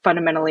they are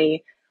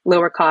fundamentally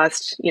lower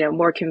cost,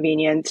 more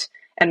convenient,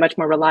 and much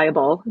more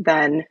reliable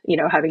than,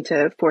 having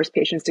to force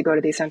patients to go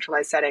to these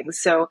centralized settings.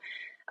 So,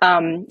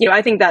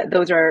 I think that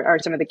those are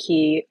some of the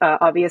key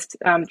obvious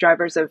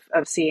drivers of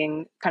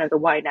seeing kind of the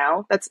why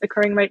now that's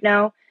occurring right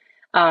now.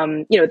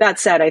 That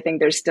said, I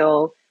think we're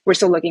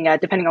still looking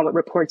at, depending on what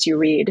reports you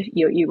read,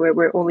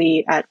 we're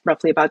only at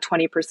roughly about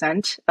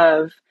 20%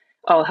 of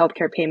all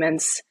healthcare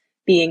payments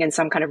being in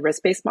some kind of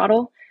risk-based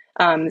model.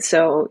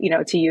 So,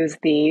 to use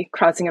the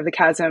crossing of the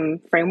chasm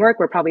framework,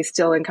 we're probably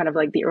still in kind of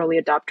like the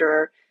early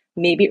adopter,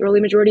 maybe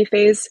early majority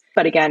phase.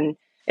 But again,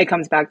 it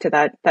comes back to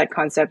that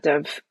concept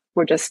of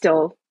we're just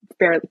still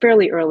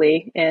fairly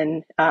early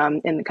in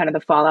kind of the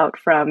fallout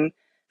from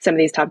some of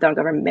these top-down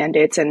government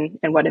mandates and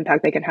what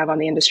impact they can have on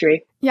the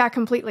industry. Yeah,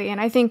 completely. And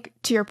I think,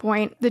 to your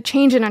point, the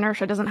change in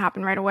inertia doesn't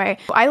happen right away.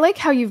 I like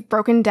how you've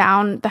broken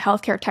down the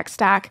healthcare tech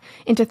stack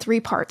into 3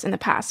 parts in the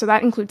past. So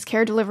that includes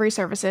care delivery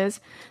services,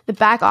 the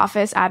back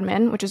office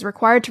admin, which is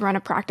required to run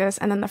a practice,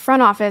 and then the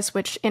front office,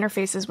 which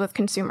interfaces with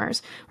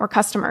consumers or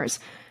customers.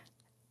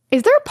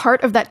 Is there a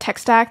part of that tech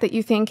stack that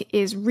you think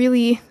is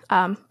really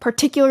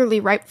particularly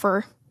ripe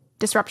for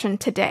disruption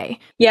today?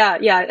 Yeah.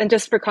 And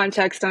just for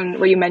context on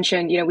what you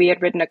mentioned, we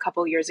had written a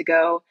couple years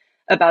ago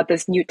about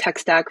this new tech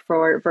stack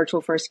for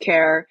virtual first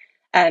care.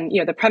 And,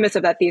 the premise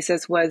of that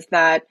thesis was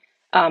that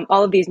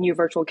all of these new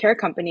virtual care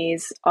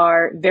companies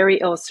are very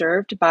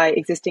ill-served by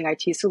existing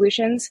IT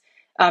solutions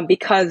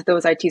because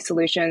those IT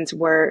solutions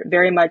were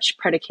very much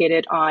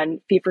predicated on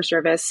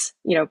fee-for-service,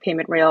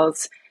 payment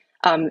rails,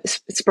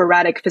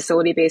 sporadic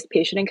facility-based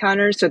patient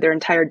encounters. So their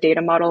entire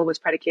data model was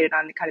predicated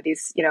on kind of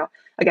these,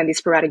 again, these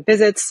sporadic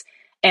visits.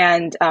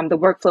 And the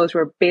workflows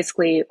were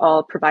basically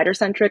all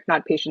provider-centric,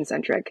 not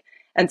patient-centric.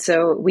 And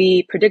so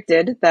we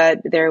predicted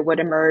that there would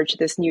emerge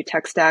this new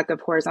tech stack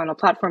of horizontal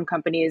platform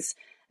companies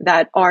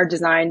that are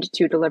designed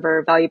to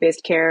deliver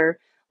value-based care,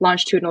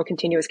 longitudinal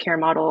continuous care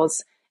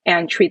models,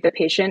 and treat the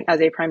patient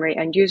as a primary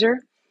end user.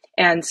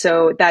 And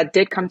so that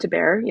did come to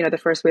bear. The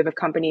first wave of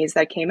companies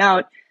that came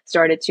out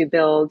started to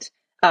build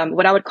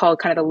what I would call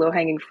kind of the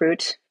low-hanging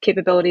fruit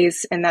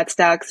capabilities in that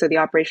stack. So the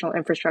operational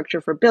infrastructure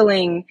for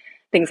billing,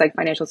 things like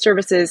financial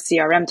services,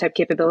 CRM type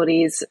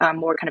capabilities,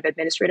 more kind of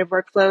administrative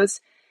workflows.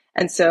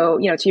 And so,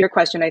 to your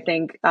question, I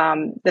think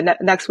the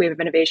next wave of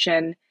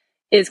innovation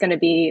is going to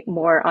be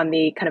more on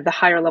the kind of the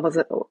higher levels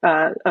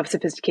of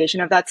sophistication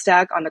of that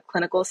stack on the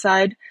clinical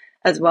side,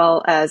 as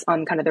well as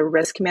on kind of the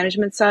risk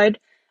management side.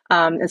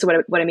 And so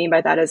what I mean by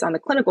that is on the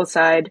clinical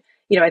side,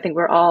 I think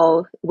we're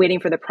all waiting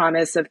for the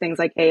promise of things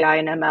like AI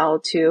and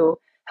ML to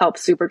help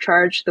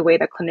supercharge the way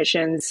that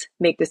clinicians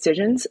make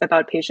decisions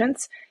about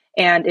patients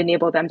and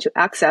enable them to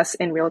access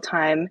in real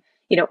time,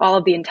 all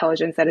of the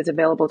intelligence that is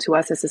available to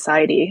us as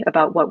society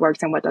about what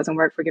works and what doesn't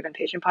work for a given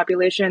patient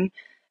population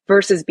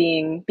versus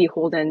being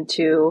beholden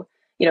to,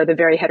 the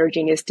very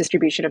heterogeneous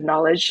distribution of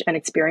knowledge and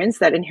experience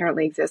that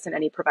inherently exists in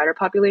any provider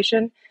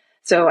population.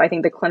 So I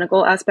think the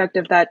clinical aspect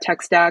of that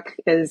tech stack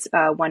is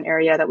one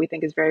area that we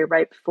think is very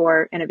ripe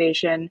for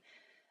innovation.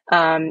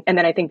 And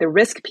then I think the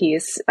risk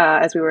piece,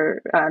 as we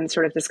were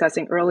sort of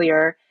discussing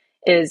earlier,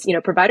 is,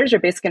 providers are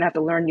basically going to have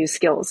to learn new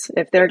skills.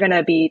 If they're going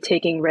to be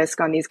taking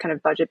risk on these kind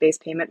of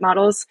budget-based payment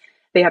models,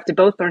 they have to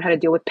both learn how to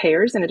deal with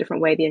payers in a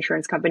different way, the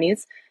insurance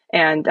companies,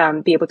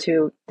 and be able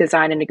to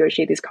design and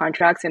negotiate these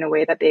contracts in a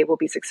way that they will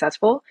be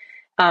successful.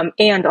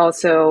 And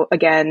also,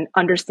 again,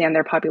 understand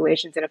their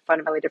populations in a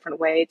fundamentally different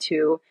way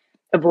to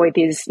avoid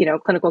these,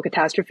 clinical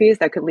catastrophes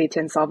that could lead to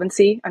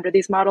insolvency under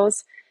these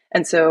models.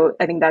 And so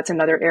I think that's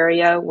another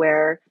area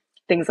where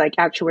things like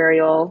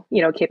actuarial,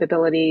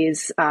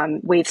 capabilities,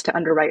 ways to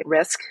underwrite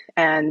risk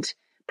and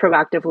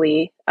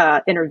proactively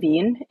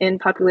intervene in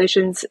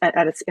populations in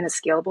a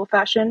scalable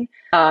fashion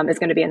is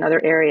going to be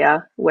another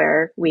area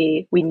where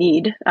we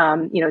need,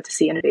 to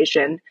see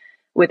innovation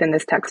within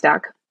this tech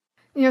stack.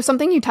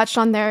 Something you touched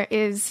on there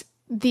is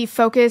the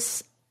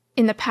focus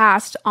in the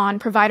past on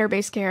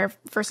provider-based care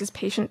versus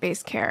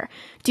patient-based care.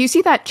 Do you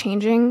see that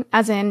changing?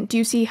 As in, do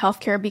you see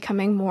healthcare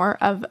becoming more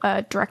of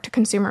a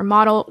direct-to-consumer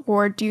model?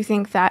 Or do you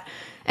think that,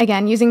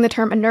 again, using the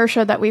term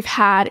inertia that we've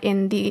had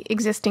in the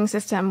existing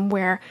system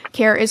where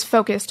care is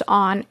focused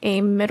on a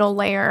middle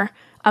layer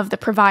of the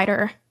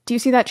provider, do you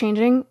see that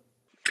changing?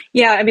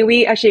 Yeah, I mean,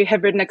 we actually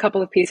have written a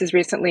couple of pieces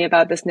recently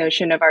about this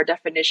notion of our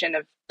definition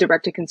of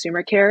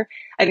direct-to-consumer care.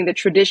 I think the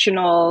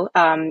traditional,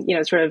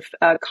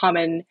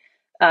 common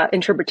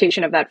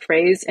interpretation of that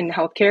phrase in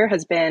healthcare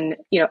has been,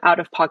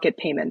 out-of-pocket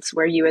payments,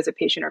 where you as a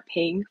patient are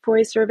paying for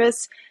a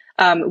service.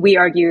 We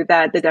argue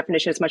that the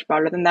definition is much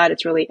broader than that.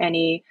 It's really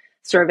any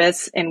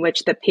service in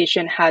which the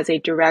patient has a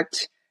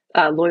direct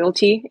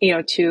loyalty,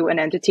 to an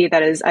entity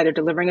that is either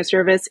delivering a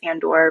service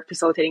and or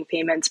facilitating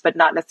payments, but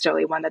not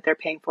necessarily one that they're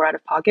paying for out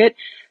of pocket.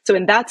 So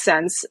in that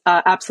sense,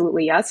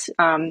 absolutely yes.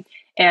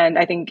 And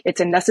I think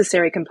it's a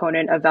necessary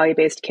component of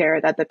value-based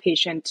care that the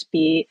patient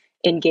be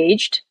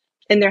engaged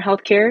in their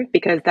healthcare,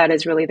 because that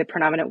is really the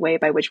predominant way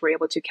by which we're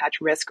able to catch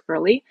risk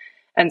early.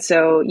 And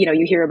so,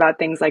 you hear about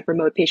things like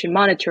remote patient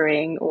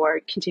monitoring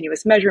or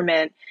continuous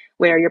measurement,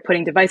 where you're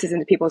putting devices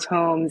into people's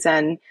homes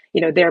and,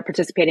 they're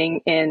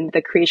participating in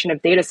the creation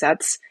of data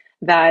sets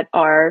that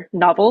are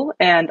novel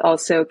and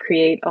also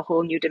create a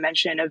whole new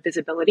dimension of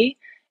visibility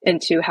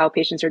into how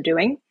patients are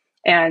doing.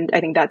 And I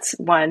think that's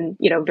one,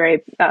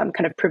 very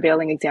kind of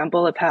prevailing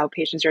example of how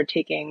patients are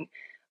taking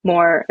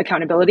more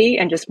accountability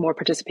and just more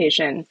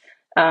participation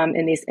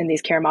in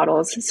these care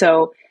models.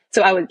 So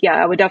I would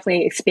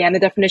definitely expand the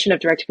definition of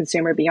direct to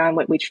consumer beyond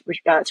what we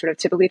sort of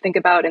typically think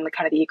about in the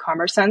kind of the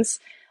e-commerce sense,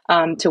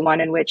 to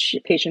one in which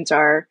patients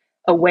are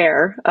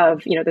aware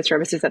of, the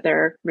services that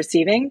they're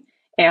receiving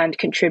and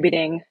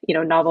contributing,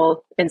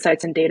 novel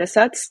insights and data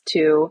sets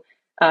to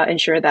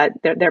ensure that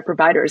their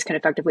providers can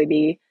effectively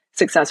be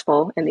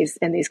successful in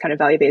these kind of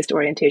value-based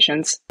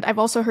orientations. I've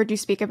also heard you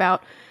speak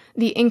about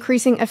the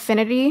increasing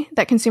affinity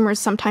that consumers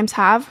sometimes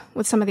have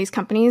with some of these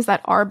companies that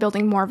are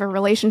building more of a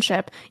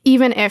relationship,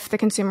 even if the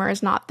consumer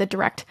is not the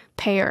direct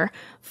payer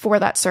for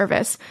that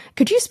service.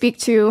 Could you speak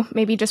to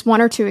maybe just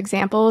one or two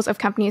examples of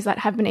companies that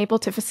have been able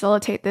to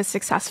facilitate this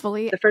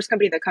successfully? The first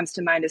company that comes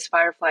to mind is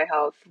Firefly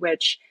Health,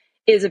 which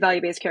is a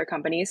value-based care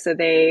company. So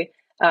they,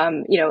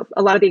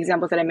 a lot of the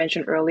examples that I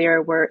mentioned earlier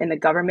were in the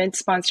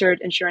government-sponsored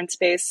insurance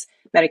space,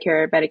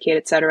 Medicare, Medicaid,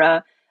 et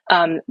cetera.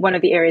 One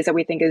of the areas that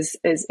we think is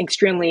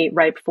extremely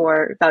ripe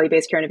for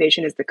value-based care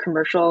innovation is the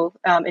commercial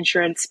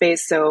insurance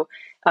space. So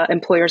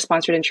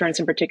employer-sponsored insurance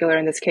in particular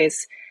in this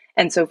case.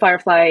 And so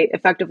Firefly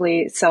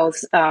effectively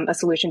sells a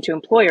solution to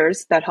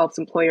employers that helps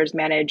employers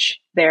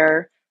manage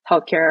their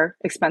healthcare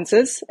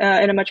expenses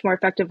in a much more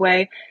effective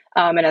way.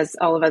 And as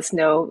all of us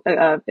know,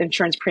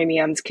 insurance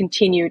premiums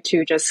continue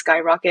to just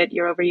skyrocket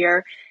year over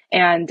year.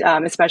 And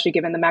especially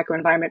given the macro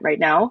environment right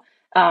now,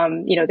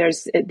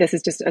 this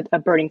is just a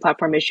burning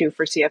platform issue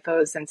for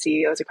CFOs and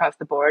CEOs across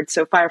the board.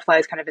 So Firefly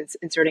is kind of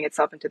inserting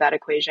itself into that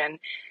equation.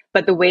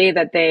 But the way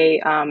that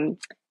they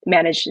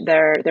manage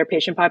their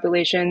patient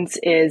populations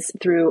is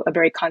through a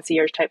very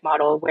concierge type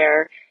model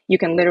where you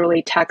can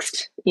literally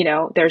text,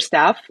 their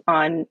staff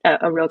on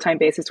a real-time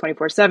basis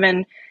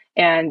 24/7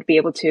 and be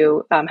able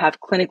to have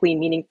clinically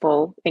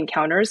meaningful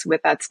encounters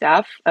with that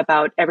staff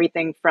about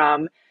everything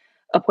from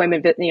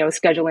appointment,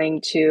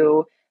 scheduling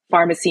to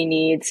pharmacy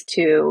needs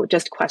to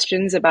just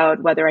questions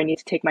about whether I need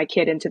to take my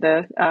kid into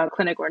the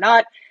clinic or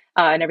not,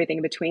 and everything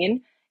in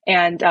between.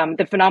 And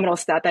the phenomenal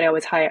stat that I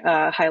always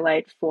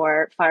highlight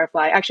for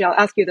Firefly, actually, I'll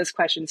ask you this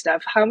question,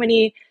 Steph.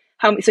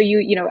 So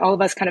all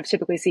of us kind of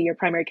typically see your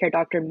primary care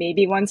doctor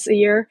maybe once a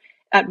year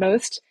at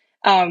most.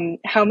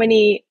 How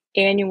many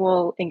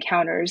annual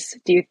encounters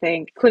do you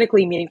think,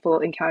 clinically meaningful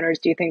encounters,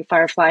 do you think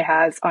Firefly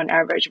has on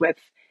average with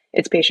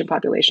its patient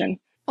population?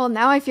 Well,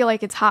 now I feel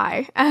like it's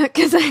high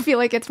because I feel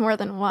like it's more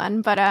than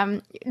one,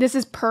 but this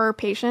is per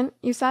patient,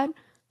 you said?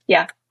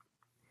 Yeah.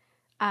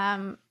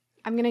 I'm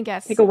going to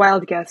guess. Take a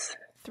wild guess.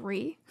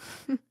 3.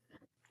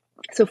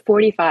 So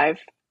 45.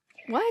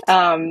 What?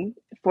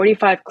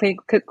 45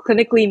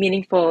 clinically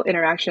meaningful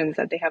interactions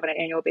that they have on an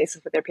annual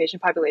basis with their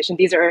patient population.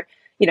 These are,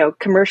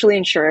 commercially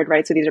insured,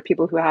 right? So these are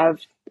people who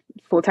have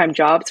full-time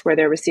jobs where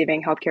they're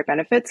receiving healthcare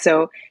benefits.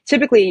 So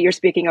typically you're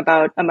speaking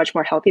about a much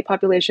more healthy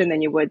population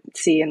than you would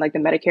see in like the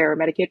Medicare or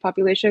Medicaid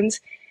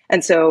populations.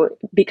 And so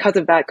because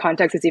of that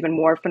context, it's even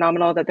more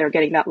phenomenal that they're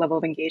getting that level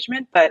of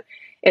engagement. But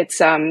it's,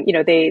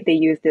 they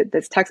use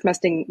this text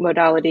messaging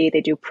modality.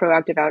 They do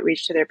proactive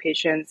outreach to their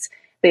patients.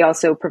 They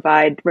also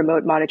provide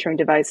remote monitoring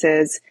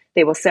devices.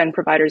 They will send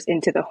providers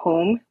into the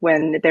home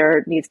when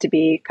there needs to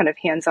be kind of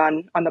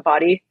hands-on on the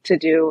body to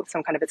do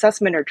some kind of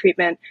assessment or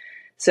treatment.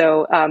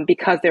 So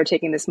because they're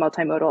taking this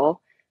multimodal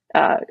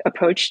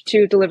approach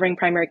to delivering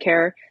primary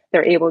care,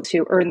 they're able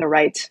to earn the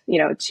right,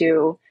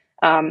 to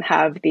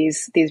have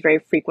these very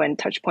frequent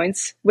touch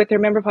points with their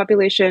member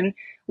population,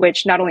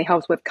 which not only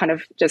helps with kind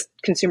of just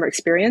consumer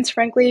experience,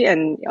 frankly,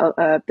 and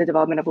the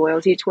development of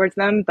loyalty towards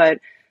them, but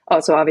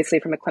also obviously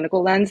from a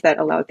clinical lens that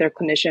allows their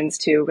clinicians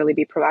to really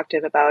be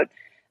proactive about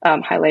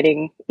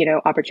highlighting,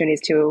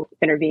 opportunities to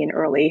intervene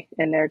early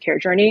in their care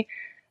journey.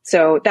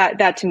 So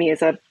that to me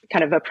is a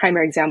kind of a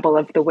primary example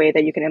of the way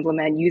that you can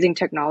implement using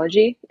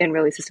technology in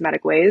really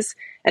systematic ways,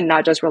 and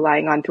not just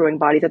relying on throwing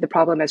bodies at the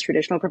problem as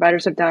traditional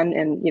providers have done,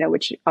 and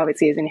which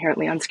obviously is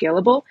inherently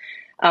unscalable,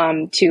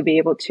 to be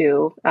able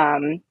to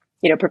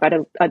provide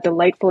a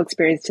delightful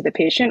experience to the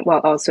patient while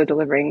also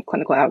delivering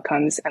clinical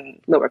outcomes and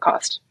lower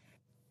cost.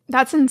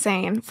 That's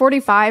insane.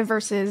 45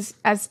 versus,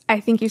 as I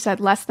think you said,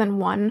 less than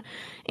one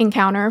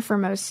encounter for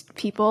most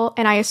people.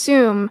 And I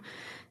assume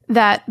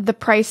that the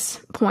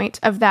price point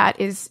of that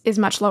is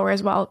much lower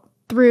as well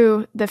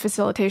through the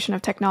facilitation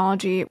of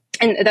technology.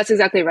 And that's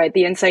exactly right.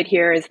 The insight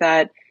here is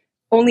that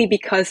only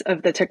because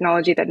of the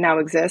technology that now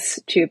exists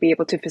to be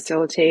able to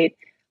facilitate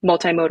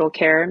multimodal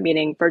care,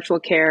 meaning virtual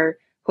care,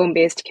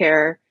 home-based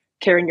care,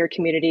 care in your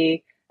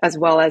community, as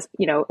well as,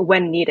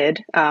 when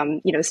needed,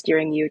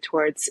 steering you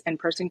towards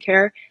in-person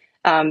care,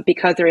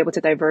 because they're able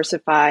to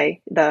diversify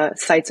the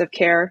sites of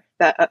care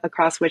that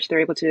across which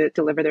they're able to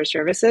deliver their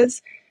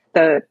services.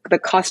 The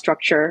cost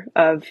structure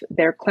of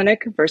their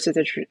clinic versus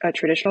a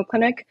traditional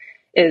clinic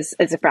is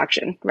a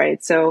fraction,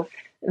 right? So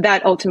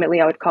that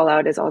ultimately I would call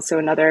out is also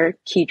another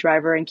key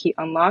driver and key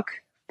unlock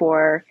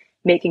for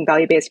making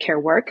value-based care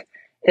work,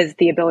 is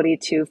the ability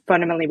to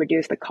fundamentally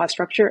reduce the cost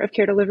structure of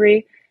care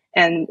delivery.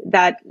 And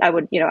that I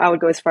would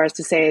go as far as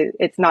to say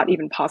it's not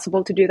even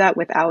possible to do that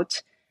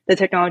without the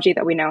technology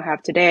that we now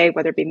have today,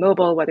 whether it be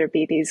mobile, whether it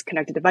be these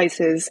connected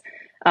devices,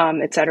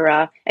 et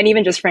cetera. And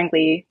even just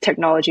frankly,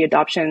 technology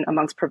adoption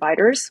amongst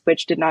providers,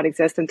 which did not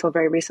exist until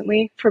very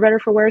recently, for better or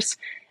for worse,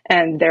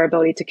 and their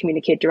ability to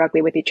communicate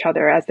directly with each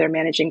other as they're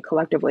managing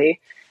collectively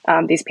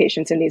these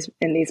patients in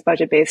these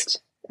budget-based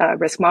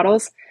risk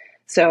models.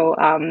 So,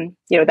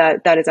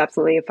 that is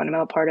absolutely a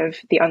fundamental part of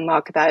the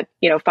unlock that,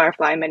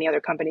 Firefly and many other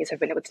companies have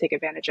been able to take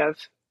advantage of.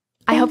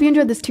 I hope you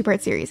enjoyed this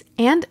 2-part series.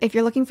 And if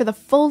you're looking for the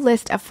full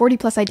list of 40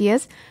 plus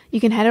ideas, you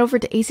can head over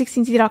to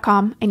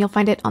a16z.com and you'll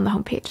find it on the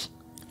homepage.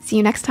 See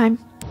you next time.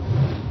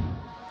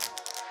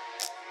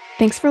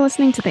 Thanks for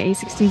listening to the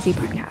A16Z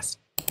podcast.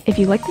 If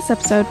you like this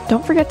episode,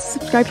 don't forget to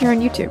subscribe here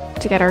on YouTube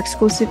to get our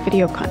exclusive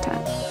video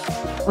content.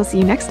 We'll see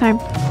you next time.